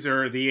 50s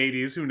or the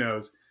 80s, who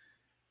knows,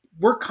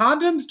 were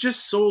condoms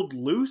just sold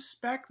loose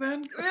back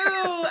then?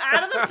 Ooh,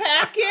 out of the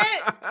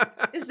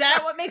packet? Is that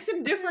what makes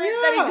him different? Yeah.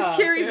 That he just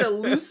carries a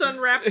loose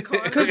unwrapped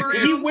condom? Because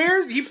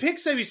he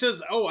picks up, he says,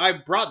 "Oh, I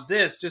brought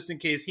this just in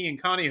case he and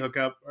Connie hook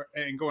up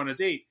and go on a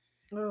date."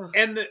 Ugh.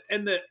 And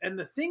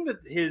the thing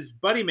that his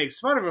buddy makes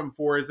fun of him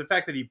for is the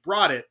fact that he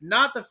brought it,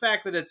 not the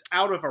fact that it's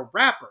out of a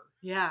wrapper.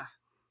 Yeah.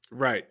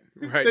 Right.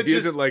 He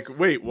isn't like,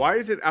 wait, why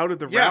is it out of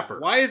the wrapper?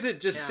 Why is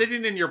it just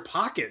sitting in your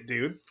pocket,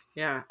 dude?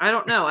 Yeah, I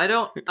don't know.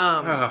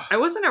 I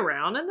wasn't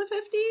around in the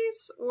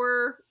 50s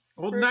or...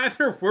 Well,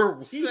 neither were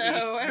we. So,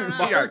 I don't know.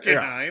 Mark and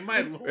I,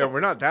 my Lord. Yeah, we're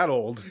not that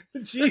old.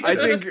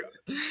 Jesus.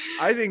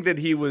 I think that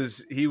he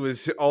was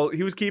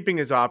keeping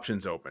his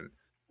options open.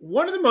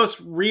 One of the most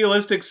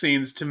realistic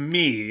scenes to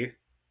me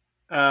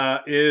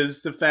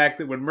is the fact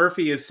that when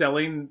Murphy is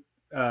selling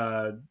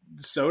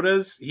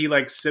sodas, he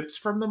like sips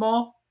from them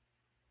all.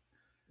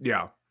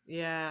 Yeah.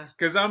 Yeah.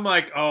 Because I'm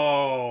like,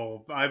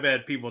 oh, I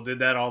bet people did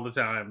that all the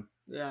time.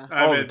 Yeah.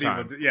 All the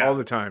time. All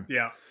the time.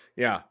 Yeah.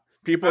 Yeah.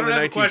 People in the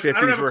 1950s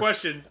I don't have a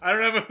question. I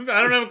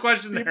don't have a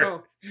question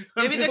there.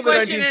 Maybe the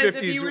question is,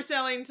 if you were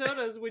selling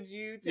sodas, would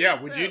you take a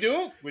would sip? you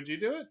do it? Would you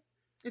do it?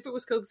 If it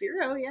was Coke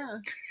Zero, yeah.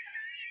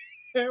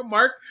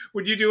 Mark,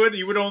 would you do it?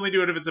 You would only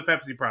do it if it's a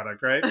Pepsi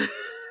product, right?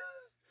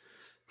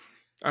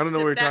 I don't know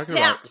what you're talking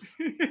Paps.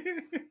 about.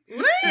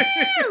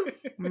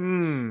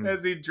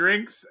 As he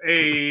drinks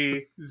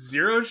a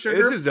zero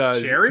sugar this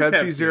is cherry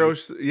Pepsi. Zero.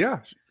 Yeah,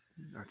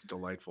 that's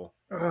delightful.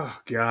 Oh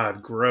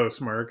God,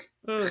 gross, Mark.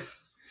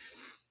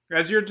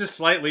 As you're just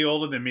slightly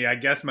older than me, I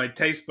guess my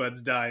taste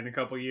buds die in a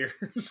couple years.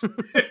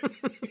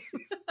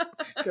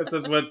 Guess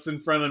that's what's in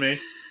front of me.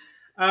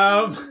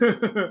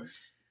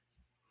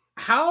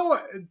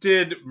 How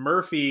did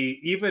Murphy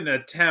even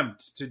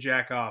attempt to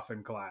jack off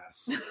in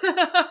class?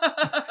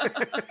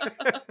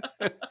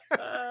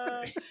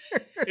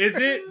 Is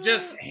it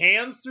just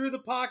hands through the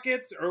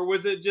pockets, or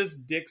was it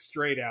just dick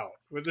straight out?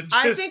 Was it?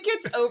 I think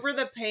it's over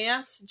the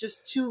pants,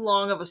 just too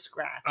long of a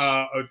scratch.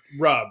 A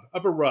rub.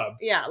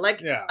 Yeah,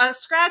 like a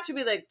scratch would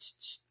be like,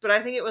 but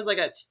I think it was like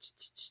a.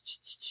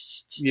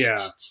 Yeah.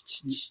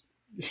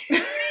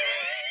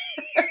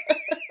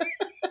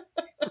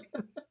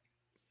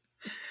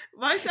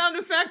 My sound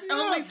effect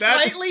only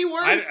slightly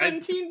worse than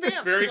Teen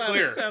Vamp. Very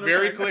clear.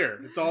 Very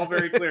clear. It's all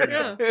very clear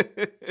now.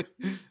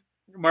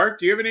 Mark,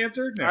 do you have an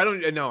answer? No. I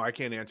don't. No, I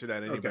can't answer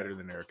that any better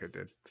than Erica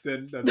did.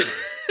 Then that's fine.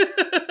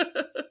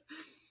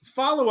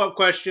 Follow-up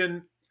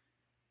question: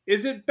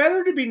 is it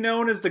better to be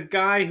known as the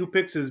guy who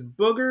picks his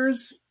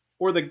boogers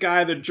or the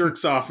guy that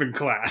jerks off in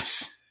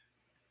class?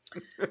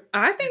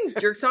 I think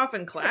jerks off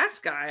in class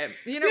guy,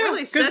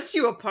 really sets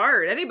you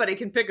apart. Anybody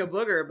can pick a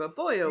booger, but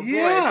boy, oh boy,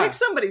 it takes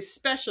somebody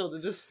special to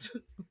just...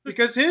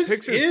 Because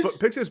picks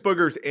his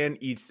boogers and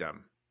eats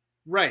them.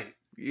 Right.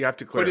 You have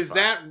to clarify. But is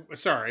that,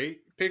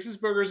 picks his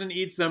boogers and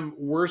eats them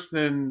worse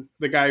than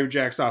the guy who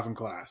jacks off in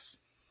class?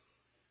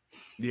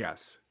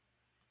 Yes.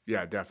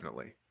 Yeah,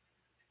 definitely.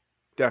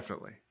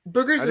 Definitely.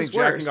 Boogers is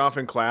worse. Jacking off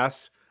in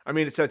class,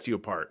 it sets you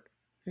apart.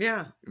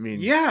 Yeah.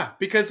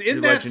 Because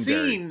in that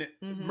scene,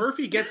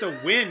 Murphy gets a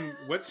win.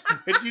 What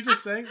did you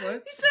just say?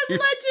 What? He said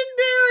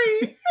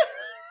legendary.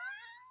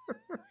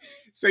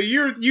 So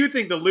you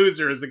think the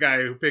loser is the guy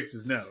who picks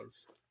his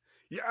nose?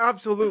 Yeah,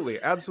 absolutely.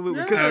 Yes.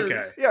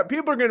 Okay. Yeah,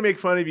 people are going to make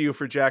fun of you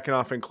for jacking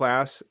off in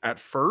class at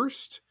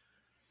first,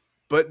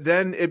 but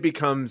then it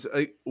becomes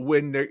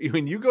when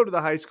you go to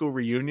the high school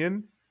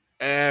reunion,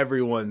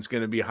 everyone's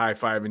going to be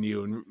high-fiving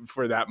you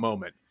for that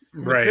moment.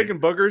 Right. Picking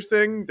boogers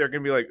thing, they're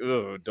going to be like,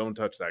 oh, don't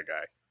touch that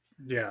guy.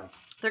 Yeah.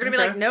 They're going to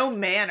be like, no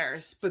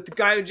manners. But the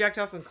guy who jacked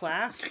off in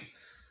class,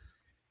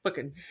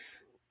 fucking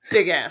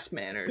big ass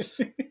manners.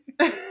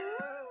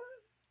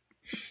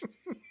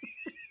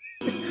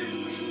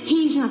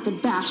 He's not the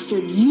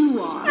bastard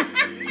you are.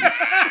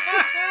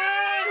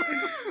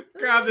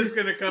 how this is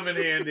going to come in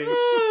handy.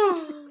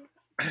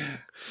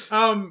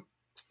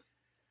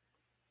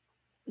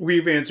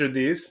 We've answered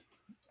these.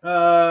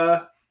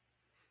 Could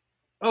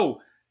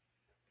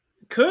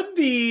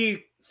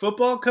the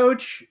football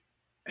coach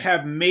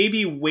have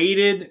maybe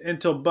waited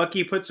until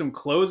Bucky put some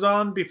clothes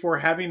on before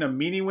having a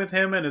meeting with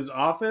him in his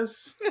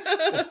office?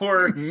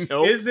 Or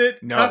is it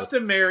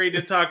customary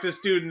to talk to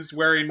students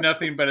wearing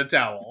nothing but a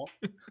towel?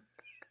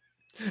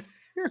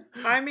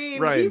 I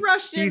mean, he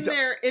rushed in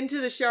there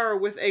into the shower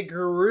with a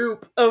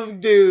group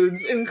of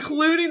dudes,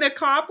 including a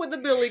cop with a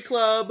billy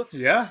club.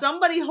 Yeah.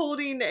 Somebody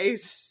holding a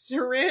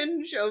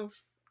syringe of...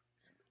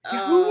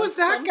 who was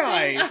that something?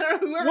 guy? I don't know,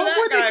 whoever what that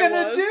were they guy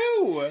going to was.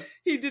 do?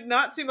 He did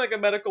not seem like a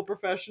medical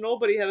professional,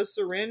 but he had a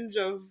syringe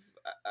of,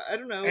 I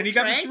don't know, and he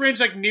got the syringe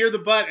like near the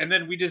butt, and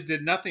then we just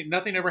did nothing.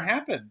 Nothing ever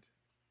happened.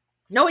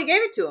 No, he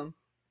gave it to him.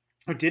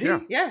 Oh, did he?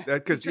 Yeah.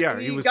 Because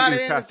he was got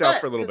passed out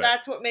for a little bit.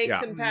 That's what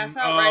makes him pass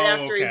out right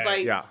after he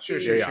bites.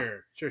 Yeah.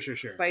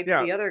 Sure. Bites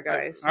the other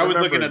guys. I was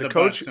looking at the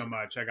coach butt so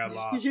much, I got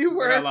lost. I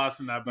got lost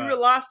in that butt. You were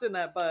lost in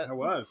that butt. I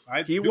was.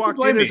 He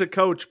walked in as a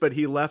coach, but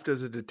he left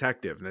as a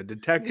detective, and a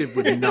detective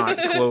would not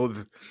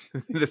clothe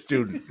the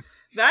student.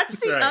 That's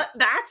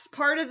that's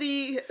part of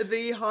the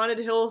haunted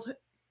Hill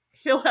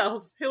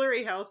House,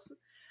 Hillary House.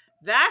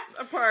 That's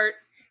a part.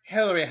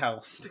 Hillary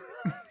House.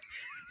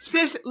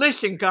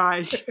 Listen,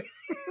 guys.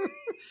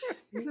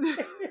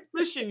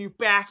 Listen, you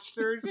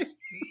bastards.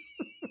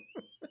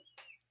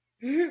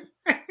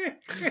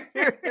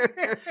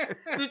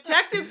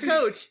 Detective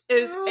Coach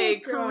is a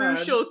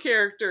crucial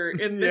character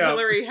in the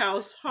Hillary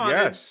House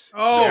haunted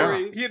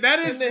story. Yeah, that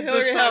is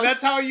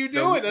that's how you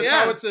do it. That's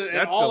how it's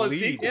all a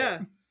sequel. Yeah.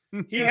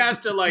 He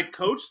has to like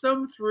coach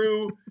them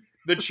through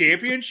the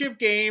championship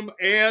game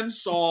and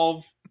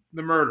solve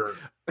the murder.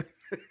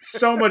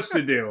 So much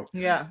to do.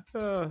 Yeah.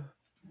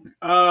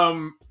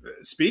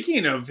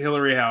 Speaking of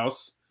Hillary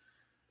House,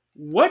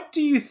 what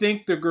do you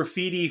think the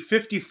graffiti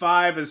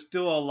 55 is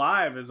still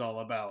alive is all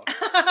about?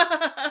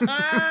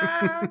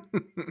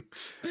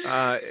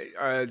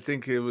 I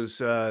think it was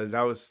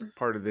that was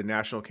part of the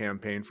national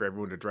campaign for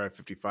everyone to drive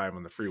 55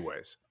 on the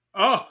freeways.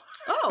 Oh,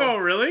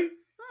 really?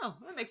 Oh,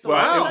 that makes a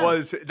lot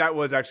of sense. That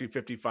was actually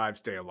 55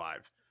 stay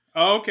alive.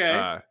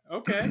 Okay.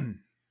 Okay.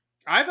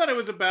 I thought it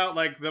was about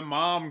like the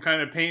mom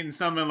kind of painting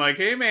something like,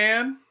 "Hey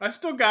man, I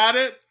still got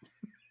it.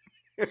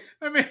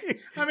 I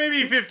may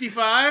be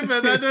 55,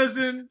 but that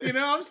doesn't,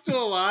 I'm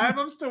still alive.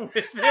 I'm still with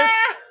it."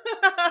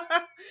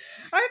 I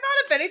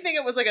thought if anything,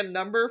 it was like a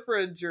number for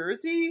a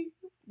jersey.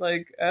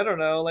 Like, I don't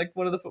know, like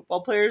one of the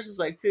football players is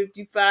like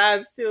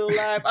 55, still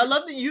alive. I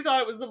love that you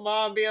thought it was the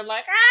mom being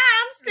like,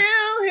 I'm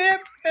still hip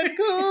and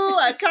cool.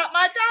 I cut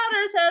my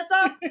daughter's heads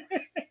off.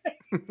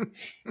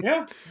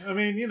 Yeah, I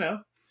mean,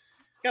 Got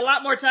a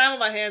lot more time on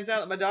my hands now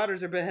that my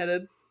daughters are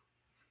beheaded.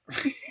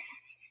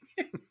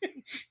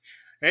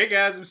 Hey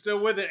guys, I'm still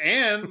with it,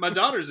 and my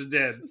daughters are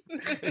dead.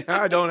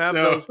 I don't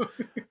have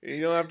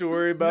you don't have to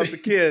worry about the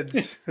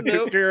kids. I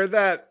took care of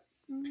that.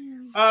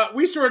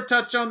 We sort of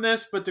touch on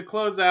this, but to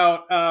close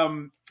out,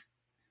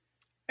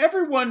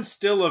 everyone's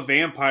still a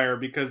vampire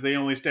because they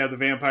only stab the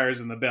vampires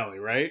in the belly,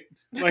 right?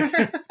 Like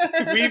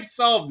we've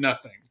solved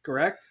nothing,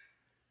 correct?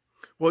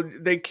 Well,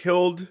 they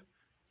killed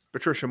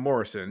Patricia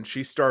Morrison.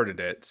 She started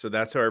it, so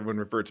that's how everyone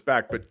reverts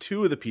back. But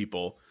two of the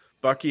people,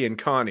 Bucky and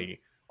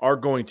Connie, are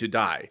going to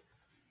die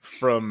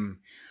from.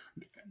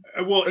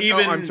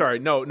 I'm sorry.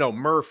 No,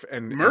 Murph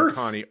and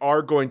Connie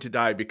are going to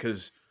die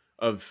because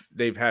of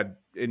they've had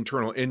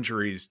internal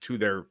injuries to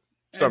their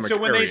stomach. And so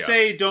when area. they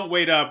say "don't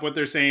wait up," what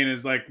they're saying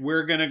is like,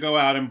 we're gonna go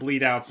out and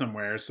bleed out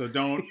somewhere, so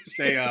don't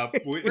stay up.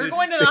 We're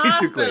going to the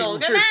hospital.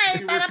 Good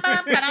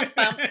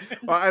night.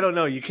 Well, I don't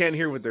know. You can't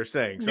hear what they're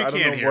saying, so I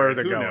don't know where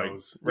they're going.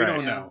 Knows? We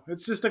don't know.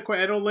 It's just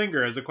it'll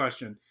linger as a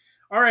question.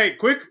 All right,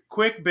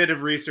 quick bit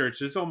of research.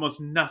 There's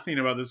almost nothing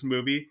about this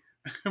movie.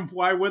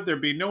 Why would there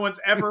be? No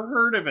one's ever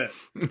heard of it.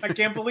 I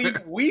can't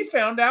believe we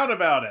found out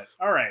about it.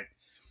 All right.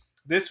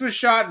 This was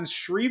shot in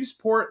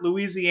Shreveport,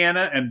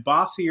 Louisiana, and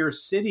Bossier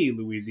City,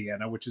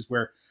 Louisiana, which is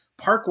where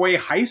Parkway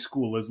High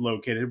School is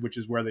located, which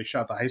is where they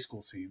shot the high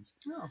school scenes.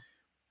 Oh.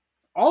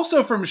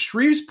 Also from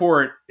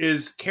Shreveport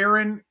is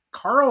Karen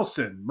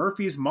Carlson,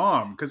 Murphy's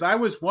mom, because I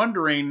was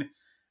wondering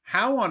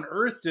how on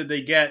earth did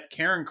they get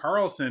Karen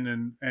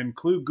Carlson and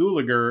Clu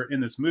Gulager in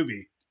this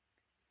movie?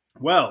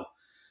 Well,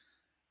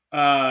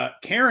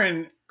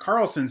 Karen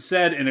Carlson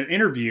said in an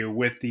interview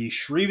with the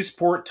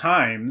Shreveport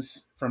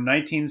Times from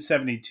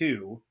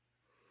 1972,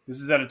 this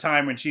is at a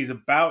time when she's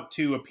about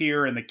to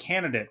appear in The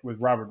Candidate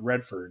with Robert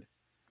Redford.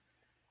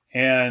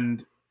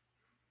 And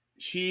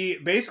she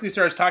basically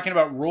starts talking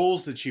about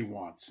roles that she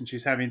wants, and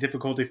she's having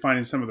difficulty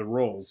finding some of the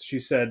roles. She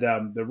said,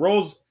 the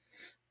roles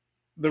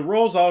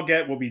I'll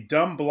get will be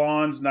dumb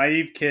blondes,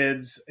 naive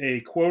kids, a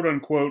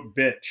quote-unquote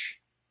bitch.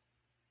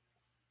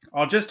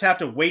 I'll just have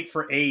to wait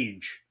for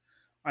age.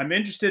 I'm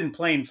interested in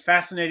playing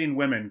fascinating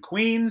women.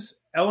 Queens,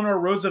 Eleanor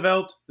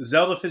Roosevelt,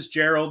 Zelda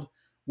Fitzgerald,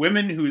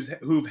 women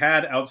who've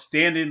had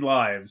outstanding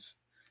lives.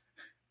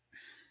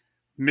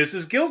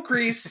 Mrs.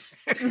 Gilcrease.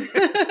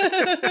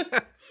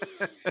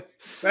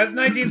 That's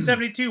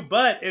 1972.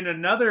 But in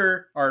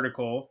another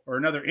article or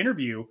another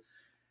interview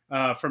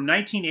from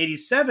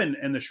 1987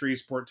 in the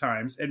Shreveport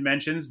Times, it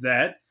mentions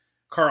that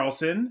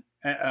Carlson,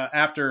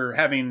 after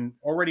having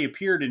already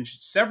appeared in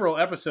several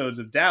episodes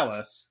of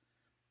Dallas,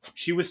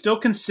 she was still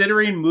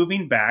considering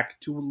moving back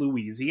to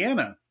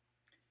Louisiana.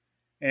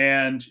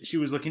 And she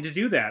was looking to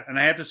do that. And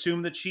I have to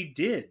assume that she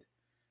did.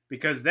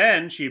 Because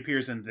then she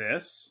appears in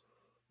this.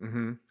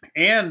 Mm-hmm.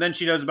 And then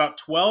she does about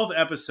 12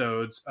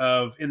 episodes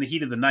of In the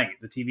Heat of the Night,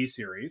 the TV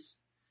series,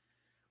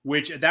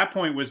 which at that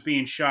point was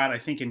being shot, I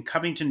think, in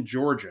Covington,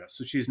 Georgia.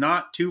 So she's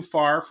not too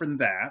far from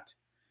that.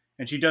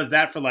 And she does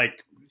that for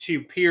she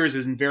appears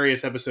in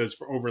various episodes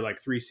for over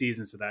 3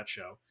 seasons of that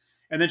show.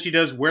 And then she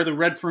does Where the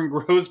Red Fern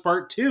Grows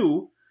Part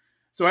 2.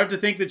 So I have to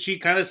think that she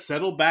kind of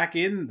settled back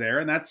in there.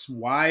 And that's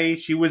why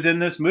she was in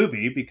this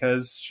movie,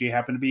 because she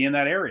happened to be in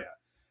that area.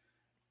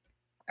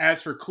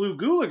 As for Clu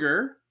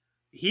Gulager,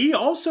 he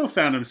also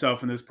found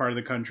himself in this part of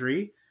the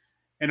country.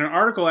 And an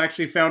article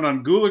actually found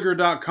on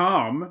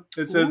Gulager.com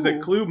that says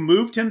that Clu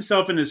moved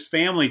himself and his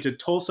family to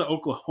Tulsa,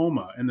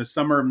 Oklahoma in the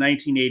summer of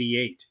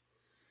 1988.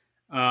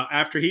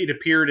 After he had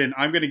appeared in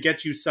I'm Gonna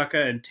Get You,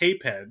 Sucka and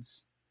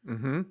Tapeheads.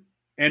 Mm-hmm.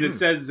 And it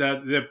says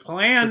the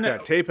plan...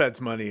 Took that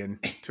Tapeheads money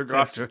and took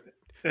off to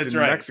New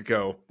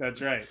Mexico.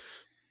 That's right.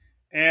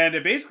 And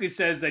it basically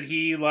says that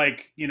he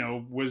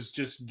was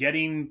just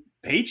getting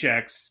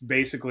paychecks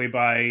basically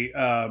by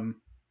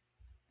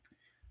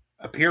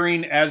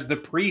appearing as the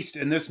priest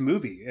in this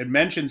movie. It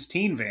mentions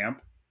Teen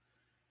Vamp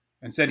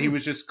and said he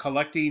was just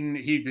collecting,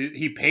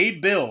 he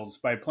paid bills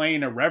by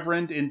playing a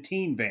reverend in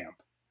Teen Vamp.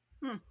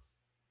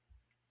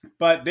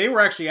 But they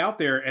were actually out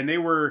there and they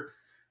were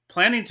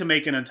planning to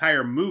make an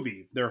entire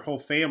movie, their whole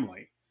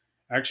family.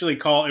 It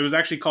was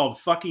actually called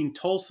Fucking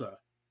Tulsa.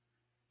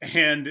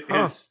 And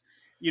his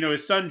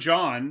son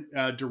John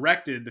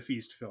directed the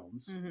Feast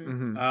films,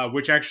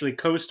 which actually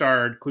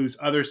co-starred Clu's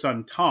other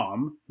son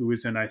Tom, who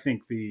was in I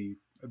think the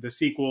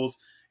sequels,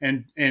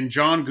 and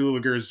John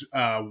Gulager's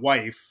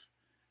wife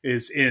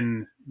is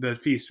in the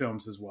Feast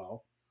films as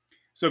well.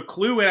 So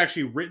Clu had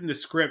actually written the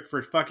script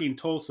for Fucking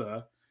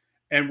Tulsa,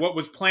 and what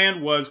was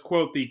planned was,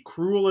 quote, the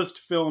cruelest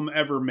film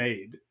ever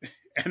made.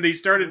 And they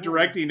started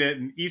directing it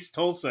in East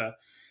Tulsa.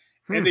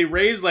 And they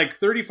raised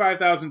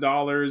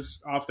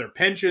 $35,000 off their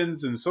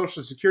pensions and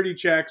Social Security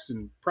checks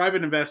and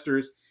private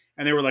investors.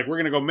 And they were like, we're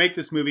going to go make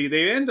this movie.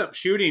 They end up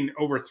shooting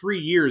over 3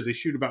 years. They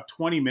shoot about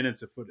 20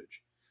 minutes of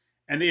footage.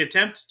 And they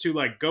attempt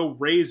to go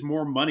raise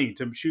more money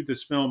to shoot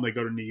this film. They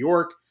go to New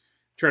York,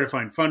 try to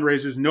find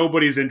fundraisers.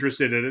 Nobody's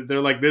interested in it.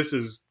 They're like, this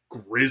is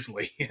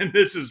grisly and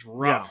this is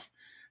rough. Yeah.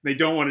 They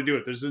don't want to do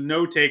it. There's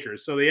no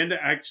takers. So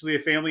a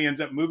family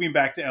ends up moving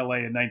back to LA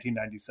in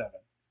 1997.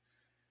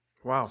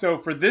 Wow. So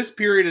for this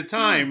period of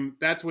time,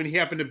 that's when he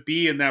happened to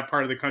be in that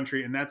part of the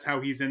country, and that's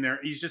how he's in there.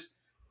 He's just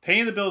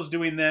paying the bills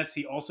doing this.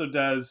 He also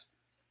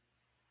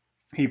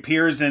he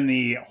appears in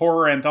the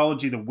horror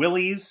anthology The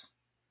Willies,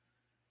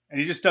 and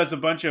he just does a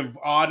bunch of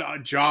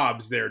odd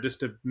jobs there just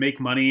to make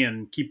money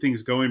and keep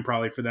things going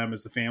probably for them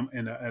as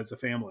a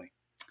family.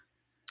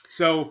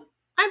 So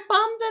I'm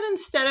bummed that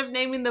instead of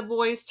naming the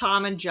boys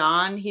Tom and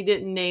John, he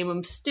didn't name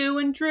them Stu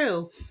and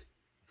Drew.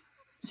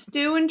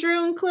 Stu and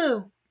Drew and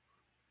Clu.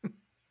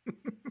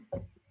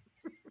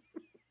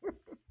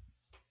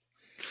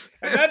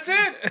 And that's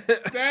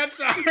it.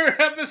 That's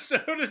our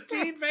episode of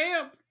Teen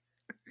Vamp.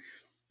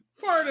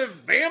 Part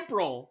of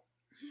Vamprel.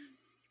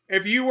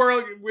 If you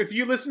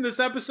listened to this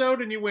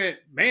episode and you went,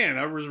 man,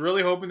 I was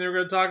really hoping they were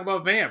going to talk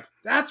about Vamp.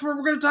 That's what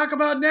we're going to talk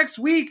about next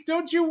week.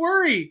 Don't you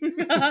worry.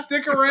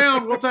 Stick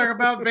around. We'll talk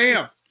about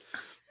Vamp.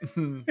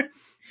 In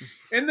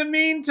the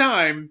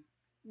meantime,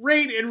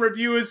 rate and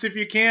review us if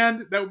you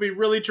can. That would be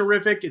really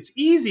terrific. It's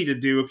easy to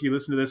do if you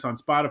listen to this on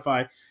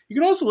Spotify. You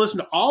can also listen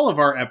to all of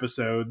our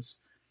episodes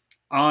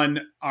on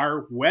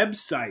our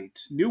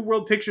website,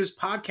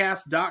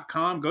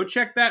 newworldpicturespodcast.com. Go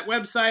check that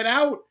website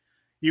out.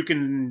 You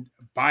can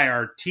buy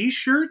our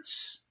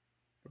t-shirts.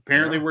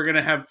 Apparently we're going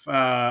to have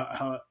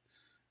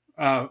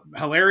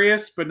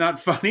hilarious but not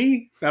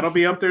funny. That'll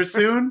be up there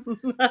soon.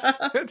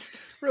 That's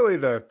really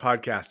the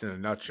podcast in a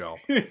nutshell.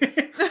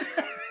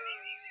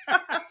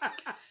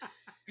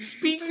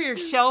 Speak for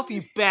yourself,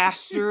 you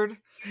bastard.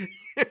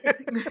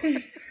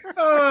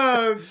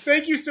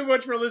 Thank you so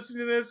much for listening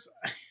to this.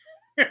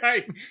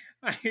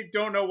 I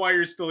don't know why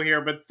you're still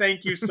here, but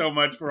thank you so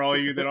much for all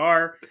of you that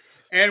are.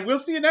 And we'll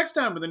see you next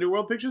time with the New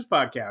World Pictures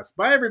Podcast.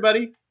 Bye,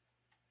 everybody.